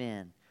rod of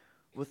men,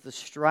 with the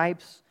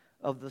stripes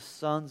of the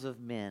sons of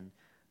men.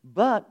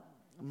 But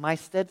my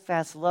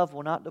steadfast love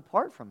will not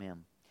depart from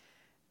him,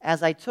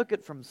 as I took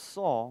it from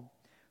Saul,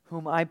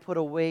 whom I put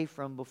away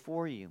from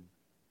before you.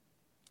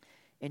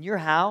 And your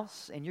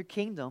house and your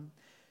kingdom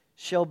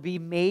shall be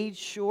made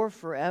sure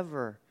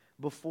forever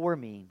before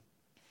me.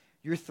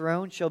 Your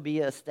throne shall be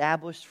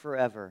established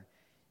forever.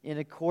 In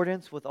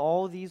accordance with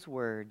all these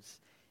words,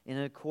 in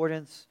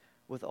accordance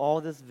with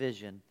all this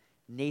vision,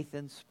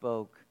 Nathan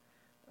spoke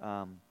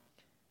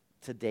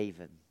to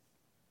David.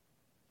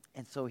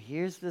 And so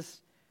here's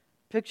this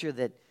picture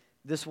that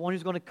this one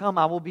who's going to come,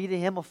 I will be to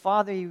him a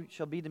father, he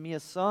shall be to me a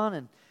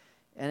son.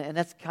 And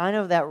that's kind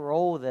of that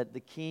role that the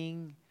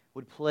king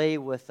would play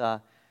with,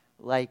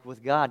 like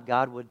with God.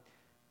 God would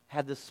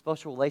have this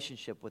special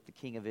relationship with the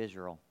king of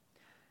Israel.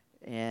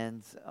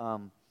 And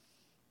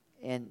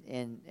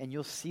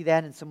you'll see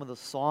that in some of the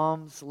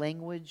Psalms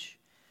language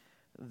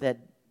that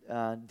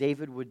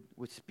David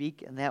would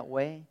speak in that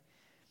way.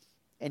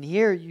 And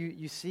here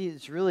you see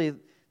it's really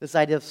this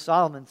idea of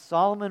Solomon.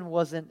 Solomon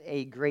wasn't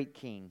a great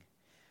king.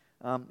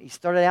 He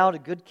started out a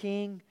good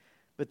king,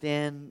 but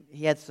then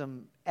he had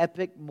some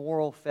epic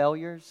moral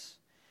failures,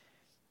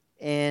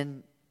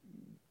 and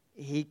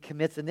he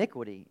commits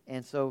iniquity.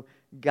 And so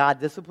God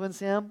disciplines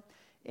him,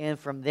 and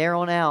from there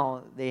on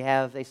out,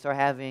 they start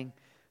having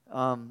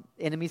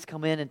enemies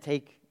come in and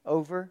take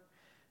over,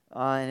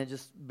 and it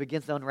just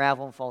begins to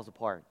unravel and falls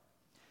apart.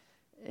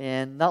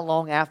 And not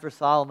long after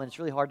Solomon, it's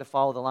really hard to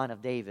follow the line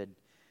of David.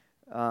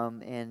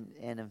 And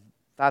in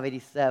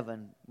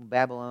 587,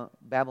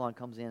 Babylon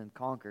comes in and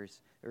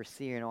conquers their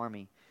Assyrian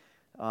army.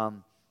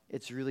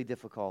 It's really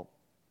difficult.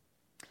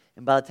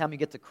 And by the time you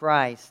get to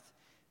Christ,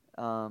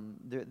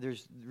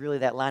 there's really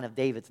that line of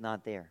David's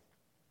not there.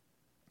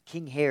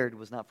 King Herod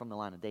was not from the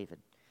line of David.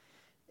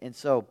 And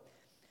so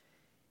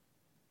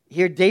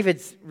here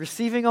David's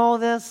receiving all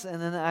this, and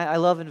then I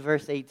love in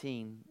verse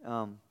 18,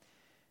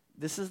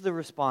 this is the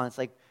response.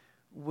 Like,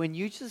 when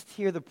you just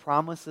hear the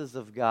promises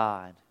of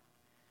God,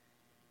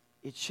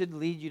 it should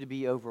lead you to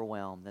be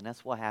overwhelmed. And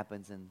that's what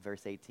happens in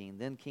verse 18.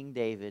 Then King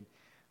David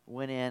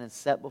went in and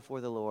sat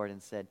before the Lord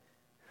and said,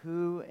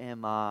 "Who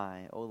am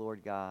I, O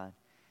Lord God?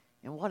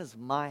 And what is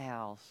my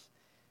house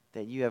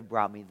that you have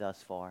brought me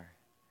thus far?"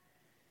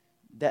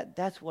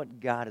 That's what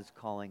God is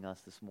calling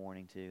us this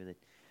morning to.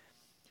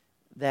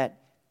 That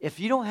if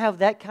you don't have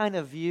that kind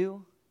of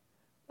view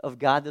of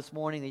God this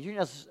morning, that you're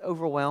just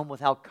overwhelmed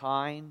with how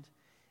kind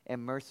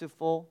and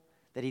merciful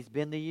that He's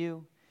been to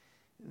you,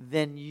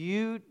 then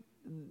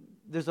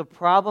there's a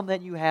problem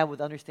that you have with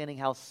understanding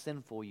how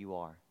sinful you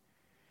are.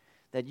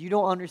 That you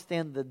don't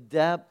understand the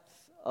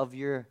depth of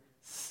your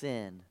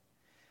sin.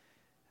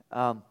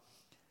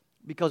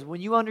 Because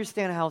when you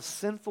understand how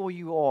sinful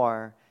you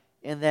are,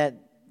 and that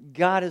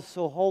God is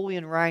so holy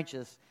and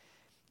righteous,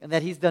 and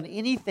that He's done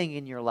anything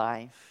in your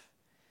life,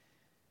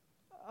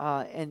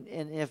 and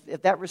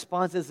if that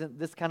response isn't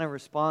this kind of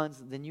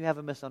response, then you have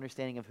a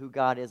misunderstanding of who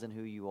God is and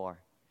who you are.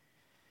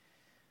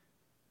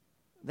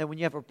 That when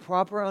you have a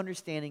proper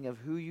understanding of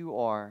who you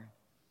are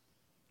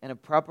and a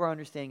proper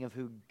understanding of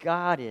who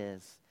God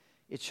is,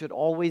 it should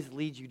always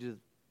lead you to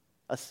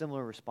a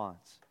similar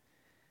response.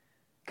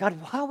 God,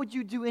 why would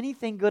you do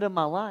anything good in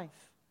my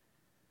life?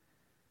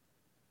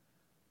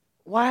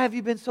 Why have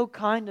you been so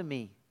kind to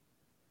me?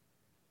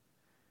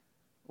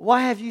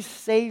 Why have you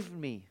saved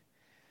me?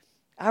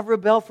 I've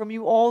rebelled from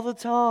you all the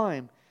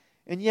time,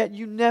 and yet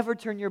you never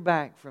turn your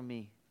back from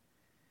me.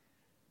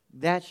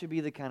 That should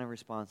be the kind of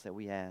response that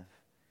we have.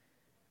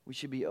 We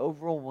should be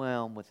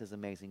overwhelmed with His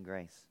amazing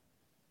grace.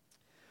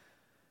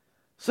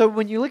 So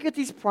when you look at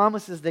these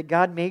promises that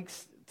God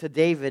makes to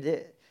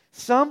David,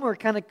 some are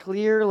kind of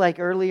clear, like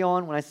early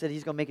on when I said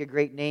He's going to make a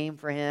great name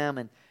for him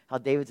and how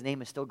David's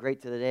name is still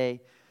great to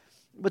today.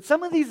 But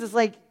some of these is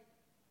like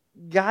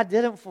God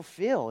didn't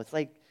fulfill. It's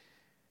like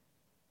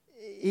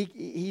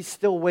He's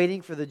still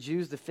waiting for the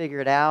Jews to figure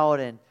it out,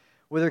 and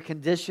with their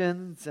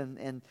conditions,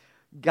 and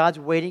God's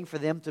waiting for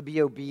them to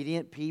be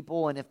obedient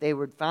people, and if they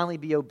would finally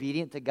be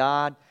obedient to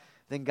God,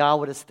 then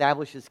God would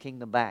establish His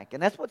kingdom back.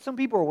 And that's what some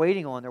people are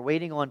waiting on. They're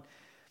waiting on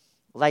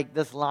like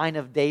this line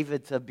of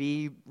David to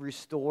be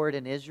restored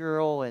in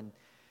Israel, and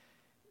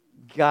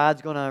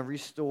God's going to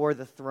restore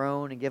the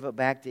throne and give it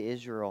back to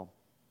Israel.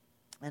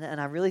 And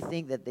I really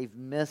think that they've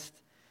missed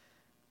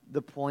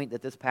the point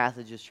that this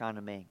passage is trying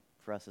to make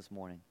for us this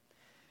morning.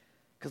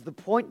 Because the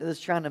point that it's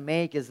trying to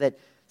make is that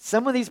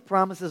some of these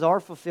promises are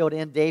fulfilled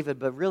in David,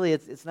 but really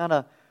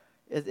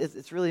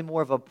it's really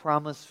more of a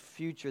promise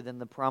future than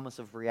the promise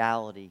of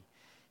reality.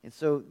 And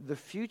so the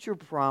future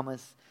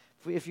promise,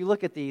 if you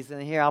look at these,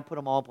 and here I'll put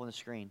them all up on the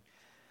screen.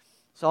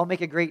 So I'll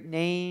make a great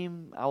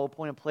name. I will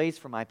appoint a place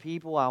for my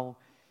people. I will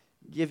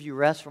give you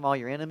rest from all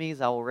your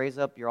enemies. I will raise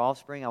up your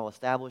offspring. I will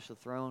establish the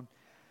throne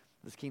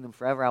of this kingdom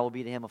forever. I will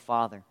be to him a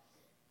father.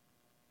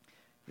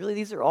 Really,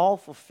 these are all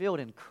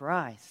fulfilled in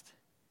Christ.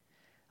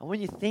 And when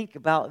you think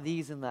about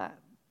these in the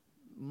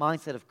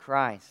mindset of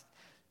Christ,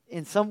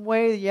 in some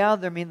way, yeah,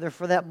 they're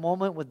for that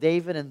moment with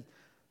David and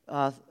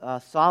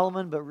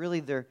Solomon, but really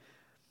they're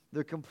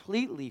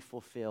completely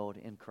fulfilled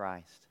in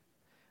Christ.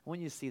 I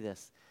want you to see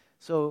this.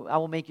 So I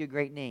will make you a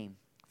great name.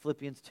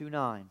 Philippians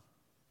 2:9.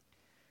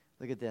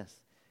 Look at this.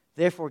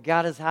 Therefore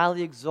God has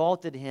highly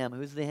exalted him.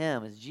 Who's the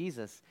him? It's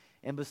Jesus.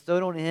 And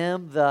bestowed on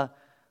him the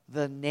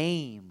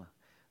name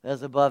that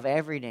is above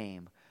every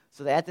name.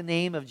 So that at the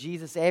name of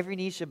Jesus, every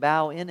knee shall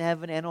bow in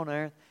heaven and on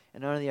earth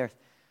and under the earth.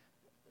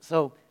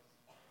 So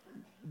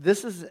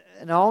this is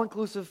an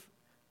all-inclusive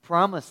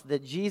promise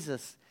that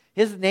Jesus,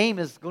 his name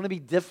is going to be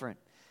different.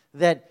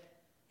 That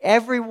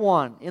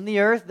everyone in the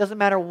earth, doesn't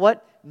matter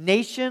what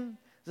nation,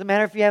 doesn't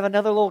matter if you have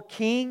another little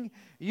king,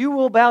 you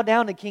will bow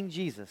down to King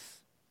Jesus.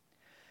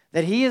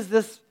 That he is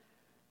this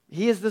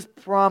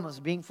promise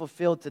being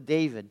fulfilled to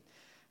David.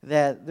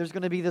 That there's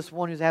going to be this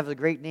one who has a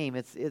great name.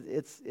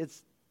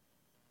 It's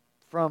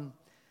from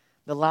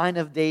the line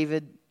of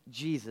David,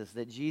 Jesus.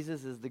 That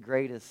Jesus is the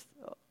greatest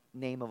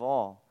name of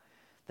all.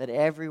 That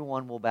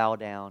everyone will bow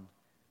down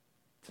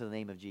to the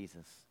name of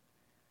Jesus.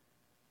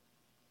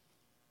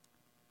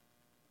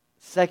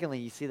 Secondly,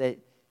 you see that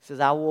it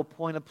says, I will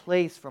appoint a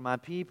place for my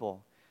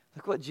people.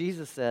 Look what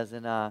Jesus says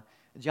in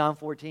John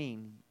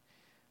 14,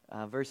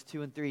 verse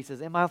 2 and 3. He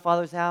says, in my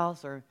Father's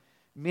house are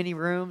many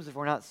rooms. If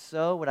we're not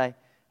so, would I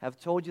have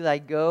told you that I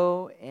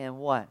go and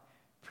what?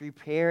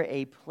 Prepare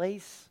a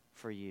place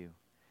for you.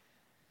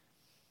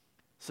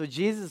 So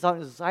Jesus is talking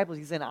to his disciples.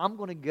 He's saying, I'm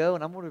going to go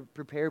and I'm going to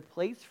prepare a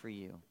place for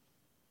you.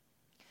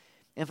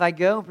 And if I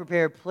go and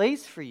prepare a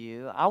place for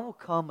you, I will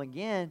come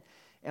again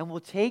and will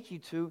take you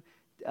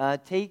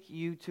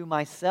to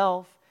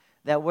myself,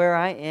 that where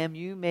I am,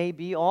 you may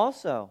be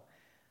also.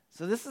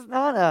 So this is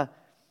not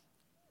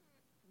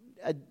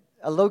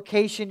a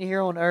location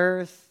here on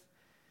earth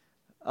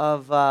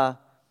of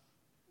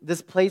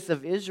this place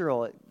of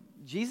Israel.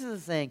 Jesus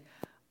is saying,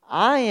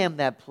 I am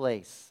that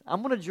place.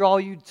 I'm going to draw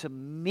you to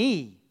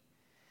me.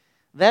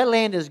 That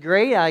land is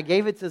great. I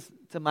gave it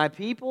to my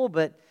people,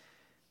 but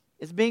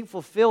it's being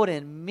fulfilled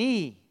in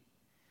me.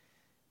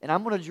 And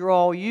I'm going to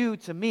draw you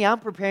to me. I'm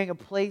preparing a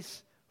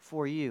place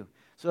for you.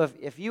 So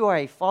if you are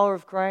a follower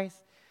of Christ,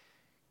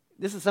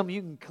 this is something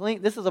you can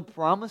cling. This is a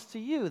promise to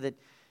you that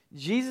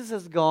Jesus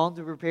has gone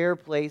to prepare a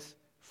place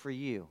for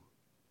you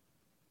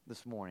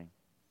this morning.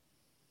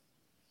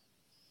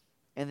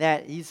 And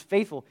that he's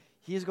faithful.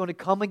 He is going to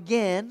come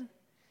again,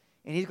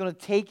 and he's going to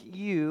take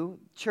you,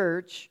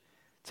 church,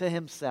 to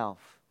himself.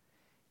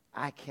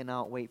 I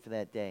cannot wait for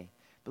that day.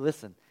 But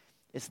listen,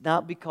 it's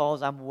not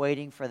because I'm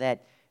waiting for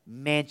that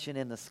mansion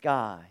in the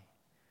sky.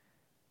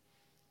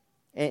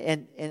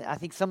 And I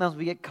think sometimes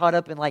we get caught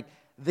up in like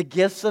the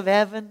gifts of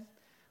heaven,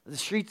 the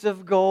streets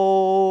of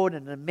gold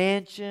and the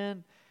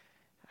mansion.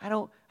 I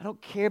don't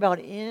care about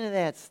any of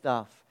that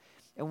stuff.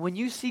 And when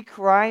you see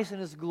Christ in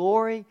his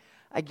glory,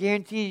 I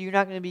guarantee you're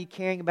not going to be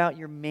caring about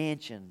your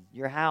mansion,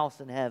 your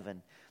house in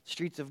heaven,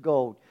 streets of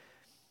gold.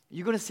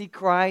 You're going to see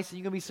Christ, and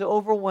you're going to be so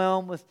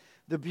overwhelmed with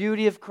the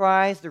beauty of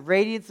Christ, the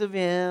radiance of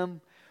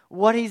him,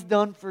 what he's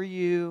done for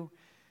you,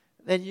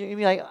 that you're going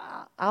to be like,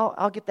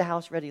 I'll get the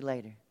house ready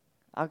later.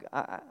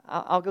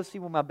 I'll go see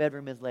where my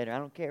bedroom is later. I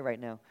don't care right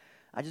now.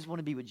 I just want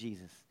to be with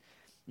Jesus.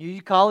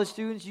 You college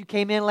students, you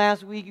came in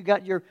last week, you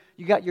got your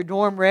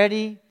dorm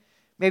ready.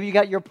 Maybe you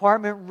got your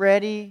apartment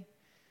ready.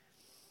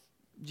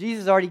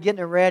 Jesus is already getting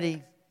it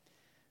ready.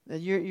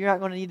 You're not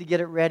going to need to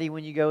get it ready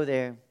when you go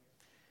there.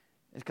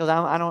 It's because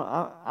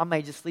I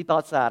may just sleep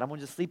outside. I'm going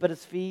to just sleep at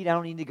his feet. I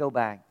don't need to go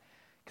back.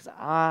 Because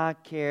I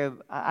care.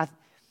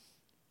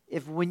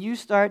 If when you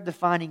start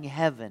defining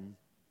heaven,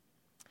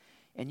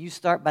 and you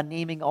start by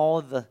naming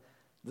all the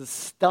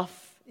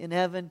stuff in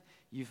heaven,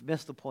 you've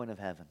missed the point of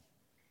heaven.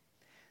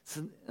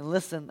 So, and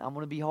listen, I'm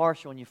going to be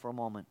harsh on you for a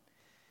moment.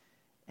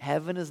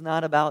 Heaven is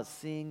not about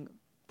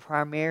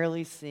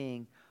primarily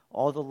seeing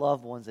all the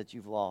loved ones that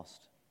you've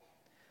lost.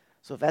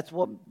 So if that's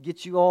what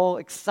gets you all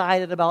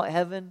excited about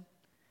heaven,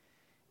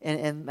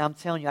 and I'm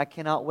telling you, I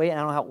cannot wait. I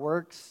don't know how it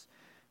works,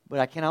 but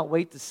I cannot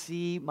wait to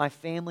see my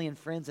family and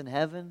friends in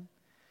heaven.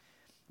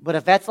 But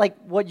if that's like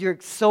what you're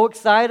so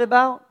excited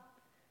about,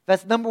 if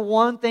that's number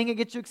one thing that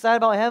gets you excited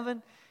about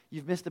heaven,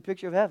 you've missed the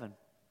picture of heaven.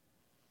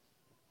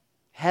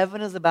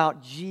 Heaven is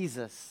about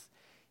Jesus,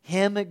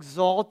 him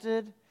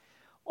exalted,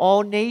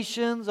 all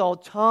nations, all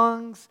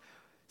tongues,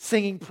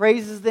 singing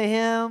praises to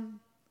him.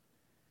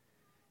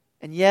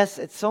 And yes,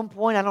 at some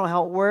point, I don't know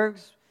how it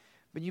works,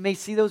 but you may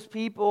see those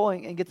people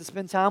and get to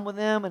spend time with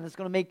them, and it's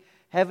going to make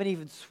heaven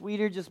even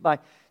sweeter just by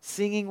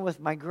singing with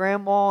my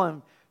grandma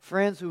and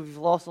friends who we've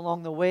lost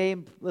along the way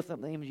and lift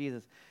up the name of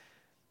Jesus.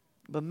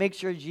 But make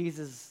sure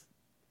Jesus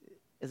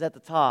is at the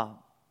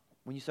top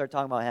when you start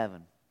talking about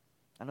heaven.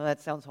 I know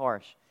that sounds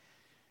harsh.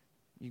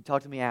 You can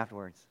talk to me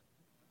afterwards.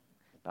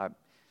 I'm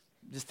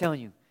just telling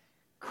you,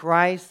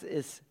 Christ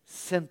is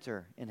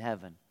center in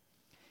heaven.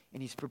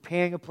 And he's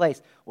preparing a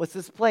place. What's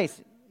this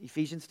place?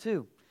 Ephesians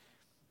 2.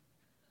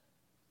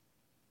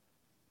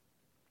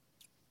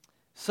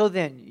 So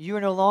then, you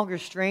are no longer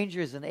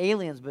strangers and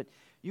aliens, but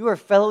you are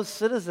fellow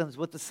citizens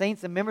with the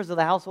saints and members of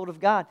the household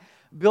of God,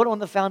 built on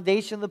the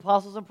foundation of the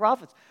apostles and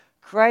prophets,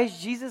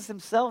 Christ Jesus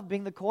himself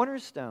being the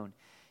cornerstone,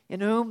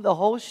 in whom the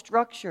whole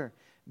structure,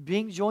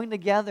 being joined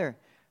together,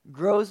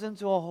 grows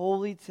into a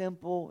holy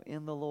temple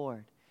in the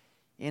Lord,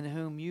 in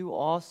whom you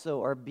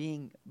also are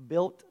being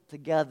built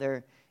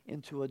together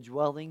into a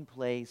dwelling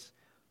place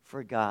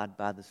for God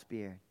by the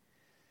Spirit.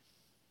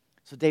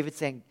 So David's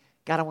saying,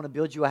 God, I want to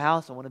build you a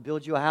house. I want to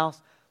build you a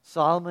house.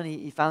 Solomon,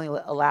 he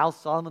finally allows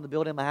Solomon to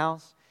build him a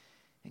house.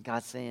 And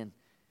God's saying,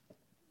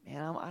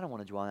 man, I don't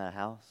want to dwell in that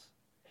house.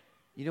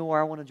 You know where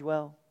I want to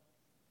dwell?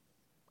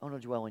 I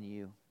want to dwell in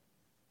you.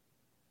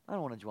 I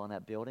don't want to dwell in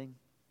that building.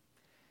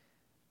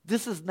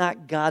 This is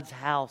not God's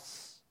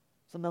house.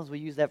 Sometimes we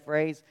use that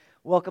phrase,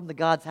 welcome to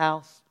God's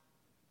house.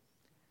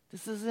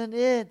 This isn't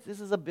it.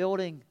 This is a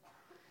building.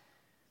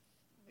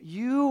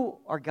 You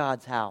are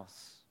God's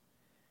house.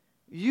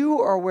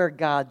 You are where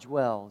God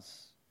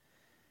dwells.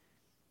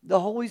 The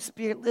Holy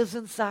Spirit lives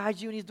inside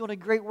you, and He's doing a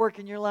great work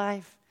in your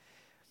life.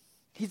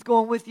 He's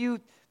going with you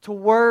to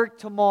work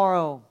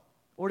tomorrow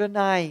or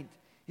tonight.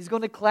 He's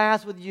going to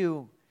class with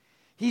you.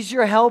 He's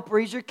your helper.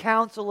 He's your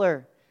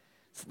counselor.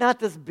 It's not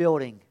this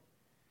building.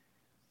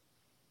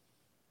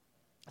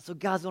 So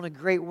God's doing a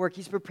great work.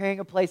 He's preparing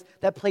a place.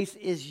 That place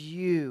is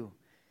you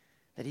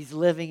that He's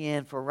living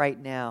in for right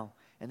now.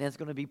 And then it's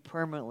going to be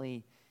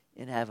permanently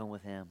in heaven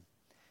with Him.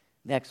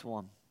 Next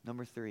one,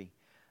 number 3.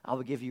 I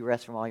will give you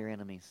rest from all your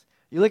enemies.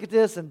 You look at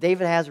this, and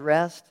David has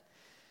rest.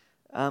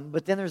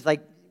 But then there's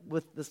like,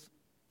 with this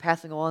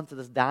passing on to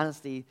this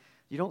dynasty,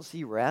 you don't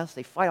see rest.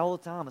 They fight all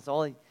the time.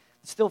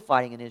 It's still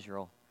fighting in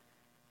Israel.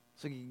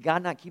 So can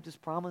God not keep this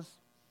promise?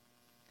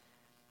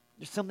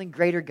 There's something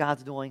greater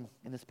God's doing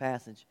in this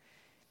passage.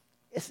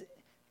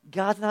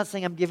 God's not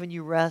saying, I'm giving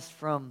you rest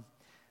from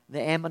the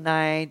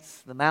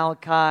Ammonites, the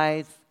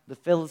Amalekites, the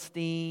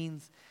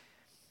Philistines.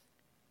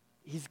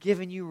 He's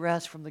giving you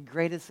rest from the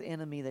greatest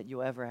enemy that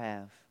you'll ever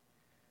have.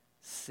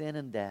 Sin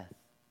and death.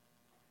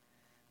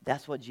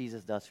 That's what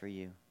Jesus does for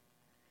you.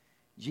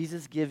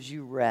 Jesus gives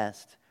you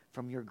rest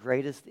from your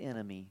greatest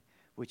enemy,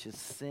 which is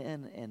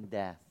sin and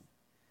death.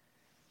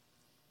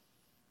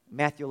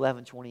 Matthew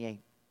 11:28.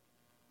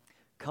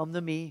 Come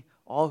to me,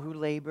 all who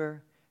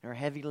labor and are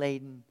heavy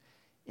laden,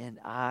 and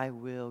I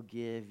will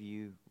give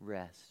you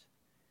rest.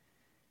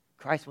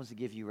 Christ wants to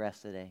give you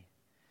rest today.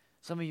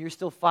 Some of you are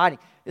still fighting.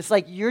 It's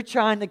like you're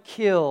trying to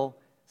kill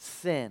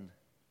sin.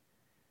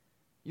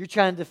 You're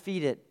trying to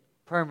defeat it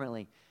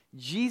permanently.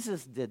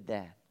 Jesus did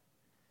that.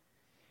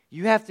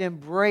 You have to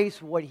embrace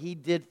what He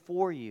did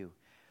for you.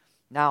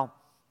 Now,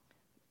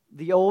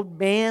 the old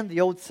man,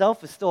 the old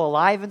self is still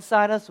alive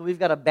inside us, so we've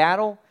got a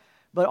battle,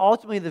 but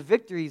ultimately the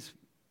victory's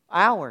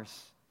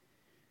ours.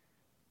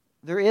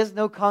 There is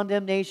no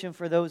condemnation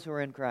for those who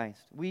are in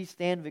Christ. We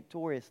stand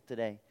victorious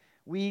today.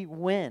 We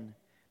win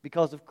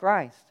because of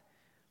Christ.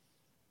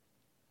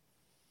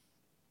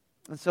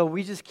 And so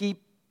we just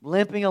keep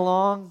limping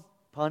along,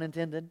 pun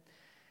intended,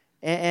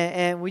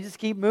 and we just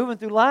keep moving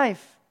through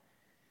life.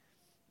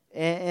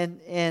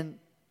 And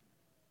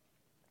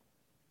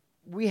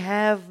we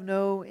have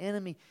no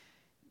enemy.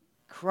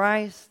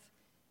 Christ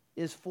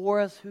is for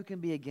us. Who can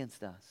be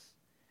against us?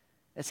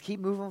 Let's keep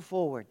moving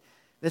forward.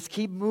 Let's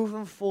keep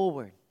moving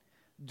forward.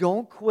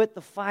 Don't quit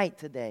the fight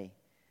today.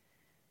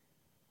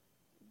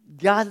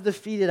 God's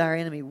defeated our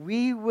enemy.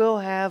 We will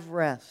have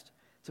rest.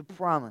 It's a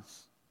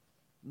promise.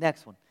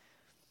 Next one.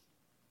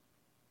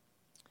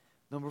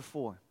 Number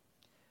 4.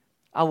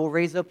 I will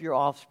raise up your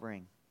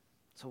offspring.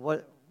 So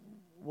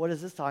what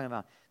is this talking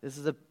about? This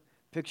is a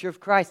picture of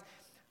Christ.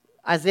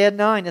 Isaiah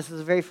 9, this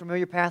is a very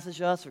familiar passage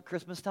to us for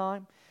Christmas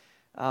time.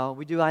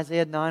 We do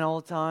Isaiah 9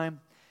 all the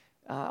time.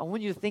 I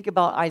want you to think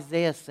about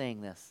Isaiah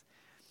saying this.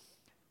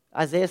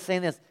 Isaiah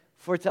saying this,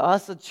 for to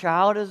us a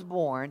child is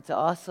born, to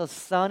us a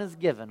son is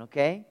given,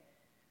 okay?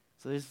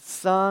 So there's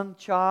son,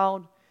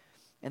 child,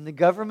 and the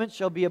government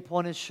shall be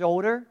upon his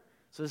shoulder.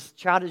 So this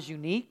child is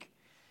unique.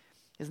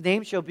 His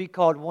name shall be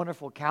called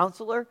Wonderful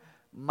Counselor,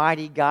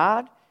 Mighty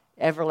God,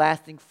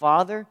 Everlasting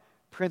Father,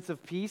 Prince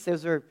of Peace.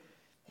 Those are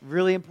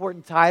really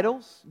important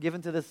titles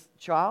given to this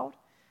child.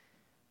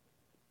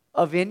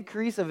 Of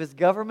increase of his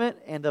government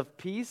and of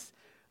peace,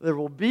 there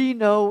will be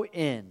no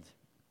end.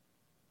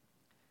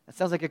 That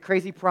sounds like a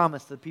crazy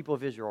promise to the people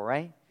of Israel,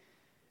 right?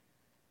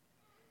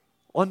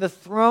 On the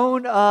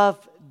throne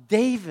of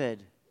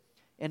David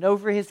and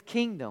over his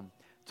kingdom,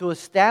 to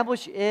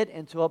establish it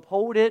and to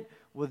uphold it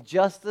with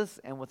justice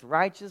and with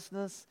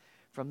righteousness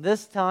from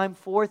this time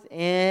forth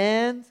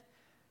and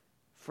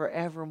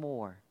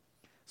forevermore.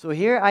 So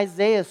here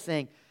Isaiah is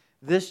saying,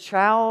 this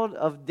child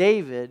of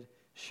David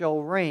shall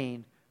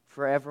reign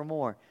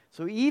forevermore.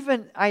 So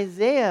even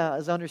Isaiah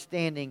is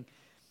understanding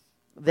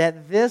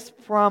that this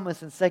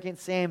promise in 2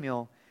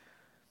 Samuel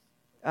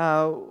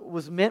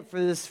was meant for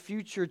this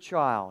future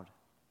child.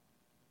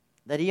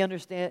 That he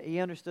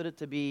understood it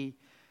to be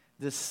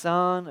the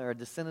son or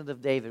descendant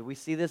of David. We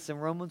see this in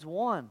Romans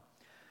 1.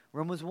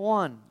 Romans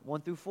 1,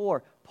 1 through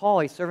 4.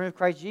 Paul, a servant of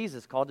Christ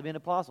Jesus, called to be an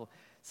apostle,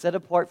 set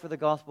apart for the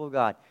gospel of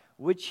God,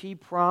 which he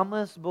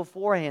promised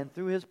beforehand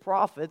through his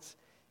prophets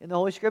in the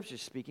Holy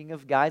Scriptures, speaking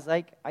of guys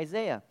like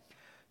Isaiah,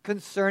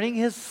 concerning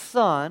his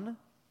son,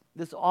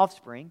 this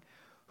offspring,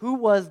 who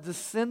was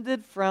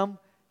descended from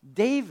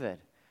David,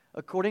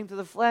 according to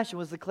the flesh, and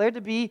was declared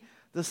to be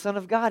the Son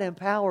of God in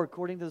power,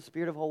 according to the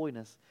Spirit of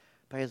holiness,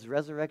 by his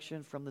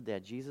resurrection from the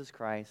dead, Jesus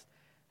Christ,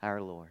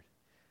 our Lord.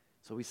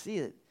 So we see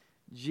that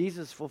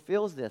Jesus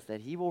fulfills this,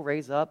 that he will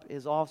raise up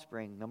his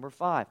offspring. Number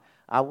 5,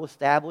 I will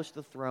establish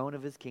the throne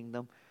of his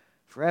kingdom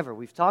forever.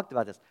 We've talked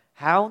about this.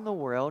 How in the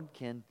world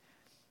can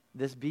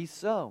this be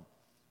so?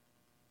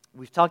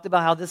 We've talked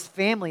about how this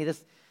family,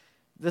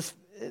 this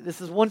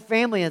is one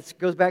family. It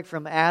goes back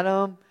from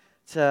Adam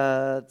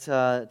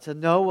to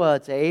Noah,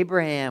 to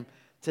Abraham,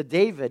 to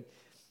David.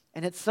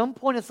 And at some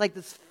point, it's like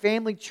this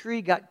family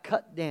tree got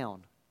cut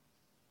down.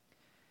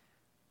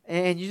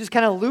 And you just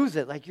kind of lose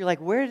it. Like, you're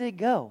like, where did it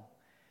go?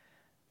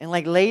 And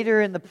like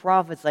later in the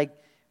prophets, like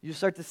you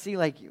start to see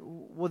like,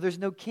 well, there's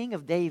no king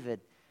of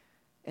David.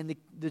 And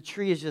the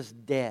tree is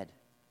just dead.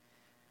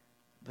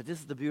 But this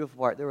is the beautiful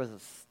part. There was a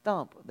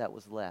stump that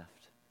was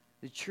left.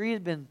 The tree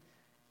had been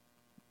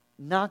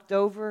knocked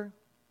over,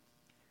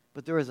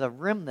 but there was a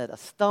remnant, a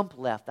stump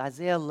left.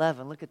 Isaiah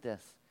 11, look at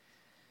this.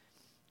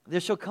 There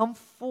shall come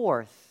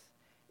forth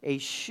a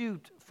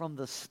shoot from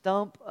the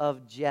stump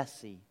of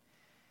Jesse,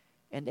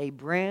 and a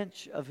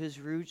branch of his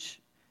roots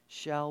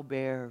shall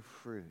bear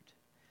fruit.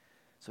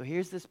 So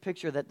here's this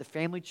picture that the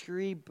family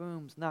tree,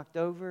 boom's knocked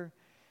over.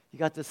 You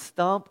got the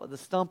stump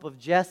of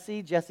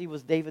Jesse. Jesse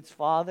was David's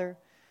father,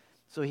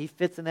 so he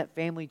fits in that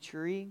family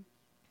tree.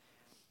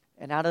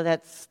 And out of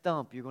that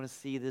stump, you're going to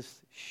see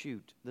this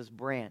shoot, this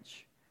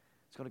branch.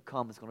 It's going to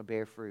come, it's going to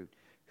bear fruit.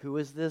 Who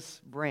is this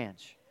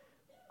branch?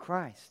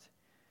 Christ.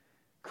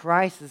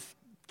 Christ is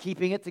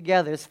keeping it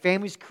together. His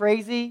family's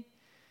crazy,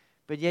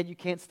 but yet you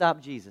can't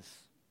stop Jesus.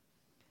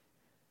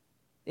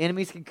 The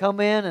enemies can come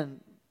in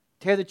and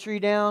tear the tree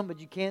down, but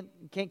you can't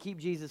keep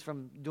Jesus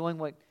from doing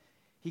what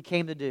he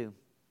came to do.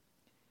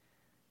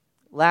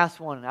 Last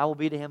one, I will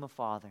be to him a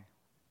father.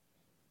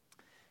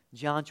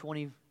 John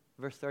 20,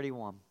 verse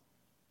 31.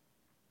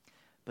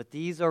 But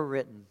these are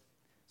written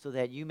so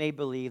that you may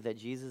believe that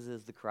Jesus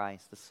is the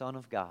Christ, the Son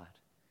of God,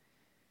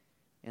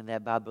 and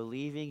that by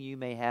believing you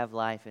may have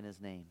life in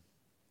his name.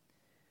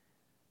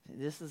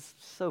 This is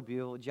so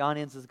beautiful. John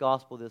ends his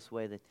gospel this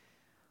way, that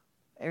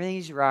everything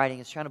he's writing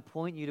is trying to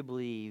point you to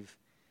believe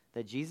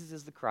that Jesus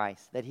is the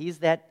Christ, that he is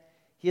that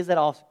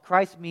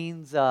Christ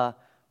means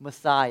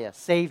Messiah,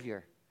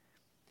 Savior.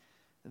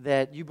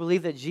 That you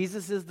believe that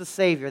Jesus is the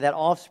Savior, that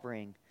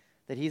offspring,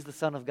 that he's the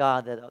Son of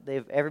God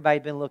that everybody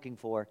been looking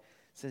for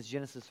since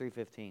Genesis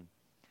 3:15.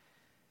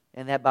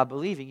 And that by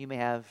believing you may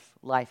have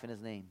life in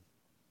his name.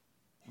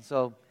 And so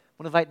I want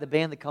to invite the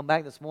band to come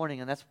back this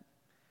morning, and that's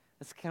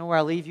kind of where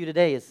I leave you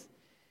today.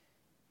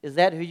 Is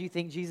that who you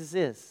think Jesus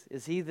is?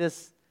 Is he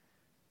this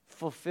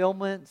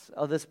fulfillment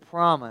of this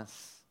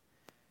promise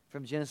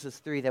from Genesis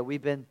 3 that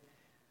we've been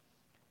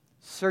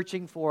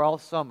searching for all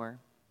summer?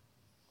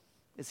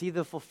 Is he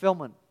the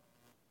fulfillment?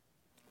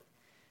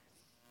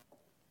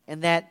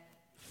 And that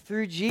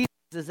through Jesus,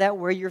 is that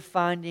where you're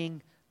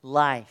finding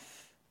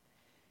life?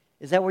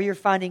 Is that where you're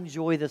finding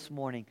joy this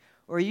morning?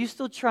 Or are you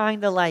still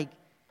trying to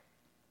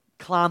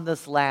climb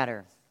this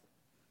ladder?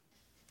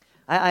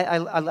 I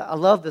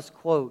love this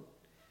quote.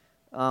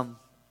 One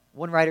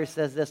writer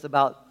says this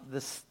about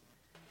this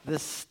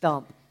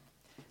stump.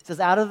 It says,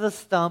 out of the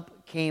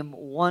stump came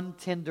one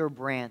tender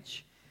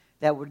branch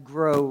that would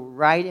grow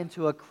right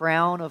into a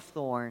crown of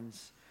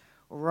thorns,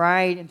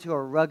 right into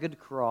a rugged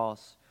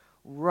cross,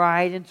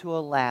 right into a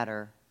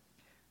ladder,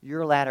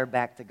 your ladder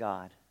back to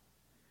God.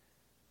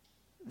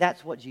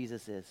 That's what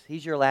Jesus is.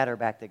 He's your ladder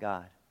back to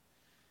God.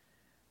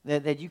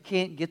 That you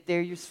can't get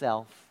there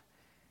yourself.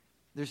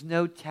 There's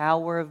no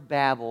Tower of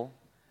Babel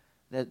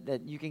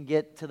that you can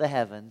get to the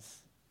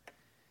heavens.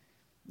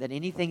 That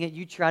anything that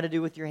you try to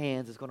do with your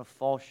hands is going to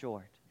fall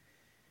short.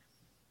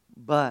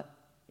 But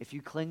if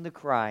you cling to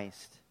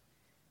Christ,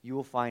 you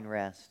will find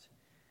rest.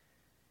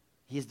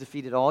 He has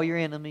defeated all your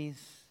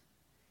enemies.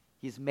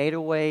 He's made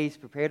a way. He's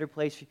prepared a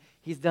place for you.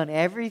 He's done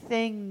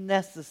everything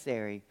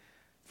necessary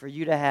for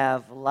you to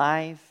have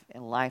life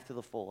and life to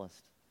the fullest.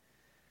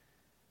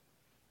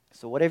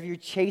 So whatever you're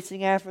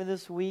chasing after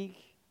this week,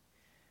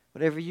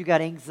 whatever you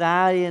got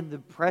anxiety and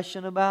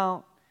depression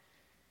about,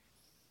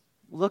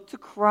 look to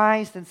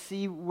Christ and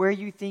see where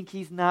you think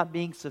he's not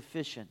being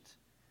sufficient.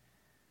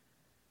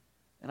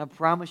 And I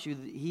promise you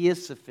that he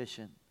is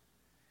sufficient.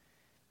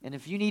 And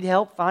if you need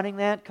help finding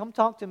that, come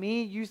talk to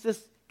me. Use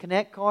this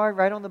Connect card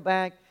right on the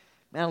back.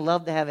 Man, I'd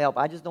love to have help.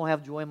 I just don't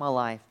have joy in my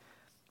life.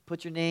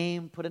 Put your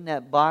name, put it in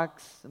that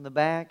box in the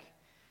back,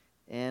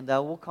 and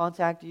we'll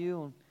contact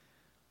you.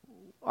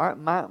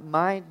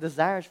 My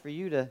desire is for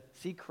you to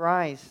see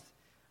Christ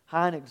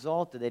high and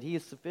exalted, that he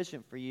is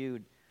sufficient for you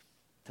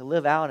to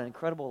live out an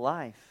incredible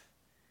life.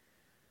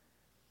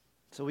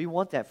 So we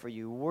want that for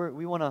you.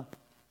 We want to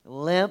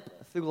limp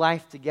through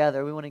life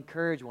together. We want to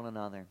encourage one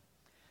another.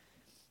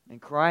 And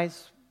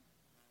Christ,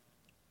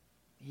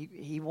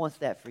 he wants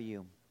that for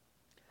you.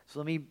 So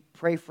let me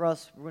pray for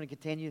us. We're going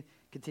to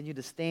continue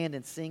to stand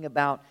and sing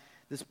about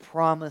this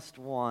promised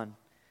one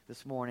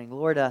this morning.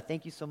 Lord,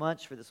 thank you so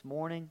much for this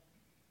morning.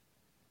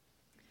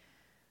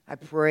 I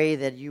pray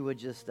that you would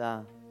just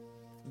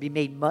be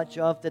made much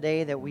of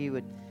today, that we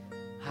would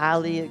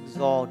highly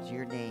exalt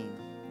your name,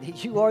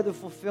 that you are the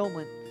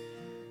fulfillment,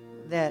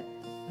 that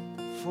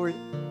for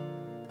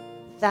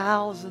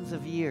thousands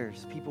of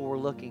years, people were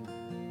looking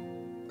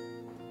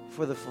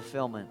for the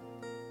fulfillment.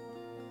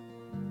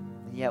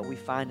 And yet we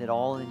find it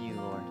all in you,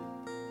 Lord.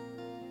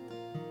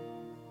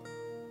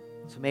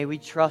 So may we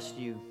trust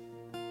you.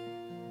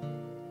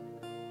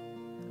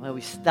 May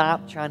we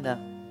stop trying to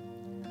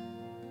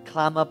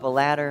climb up a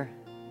ladder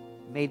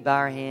made by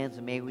our hands,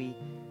 and may we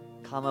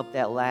climb up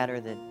that ladder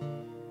that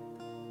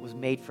was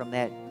made from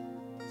that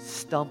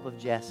stump of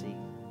Jesse.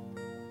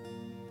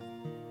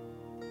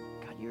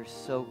 God, you're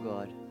so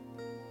good.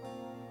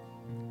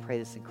 I pray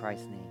this in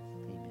Christ's name.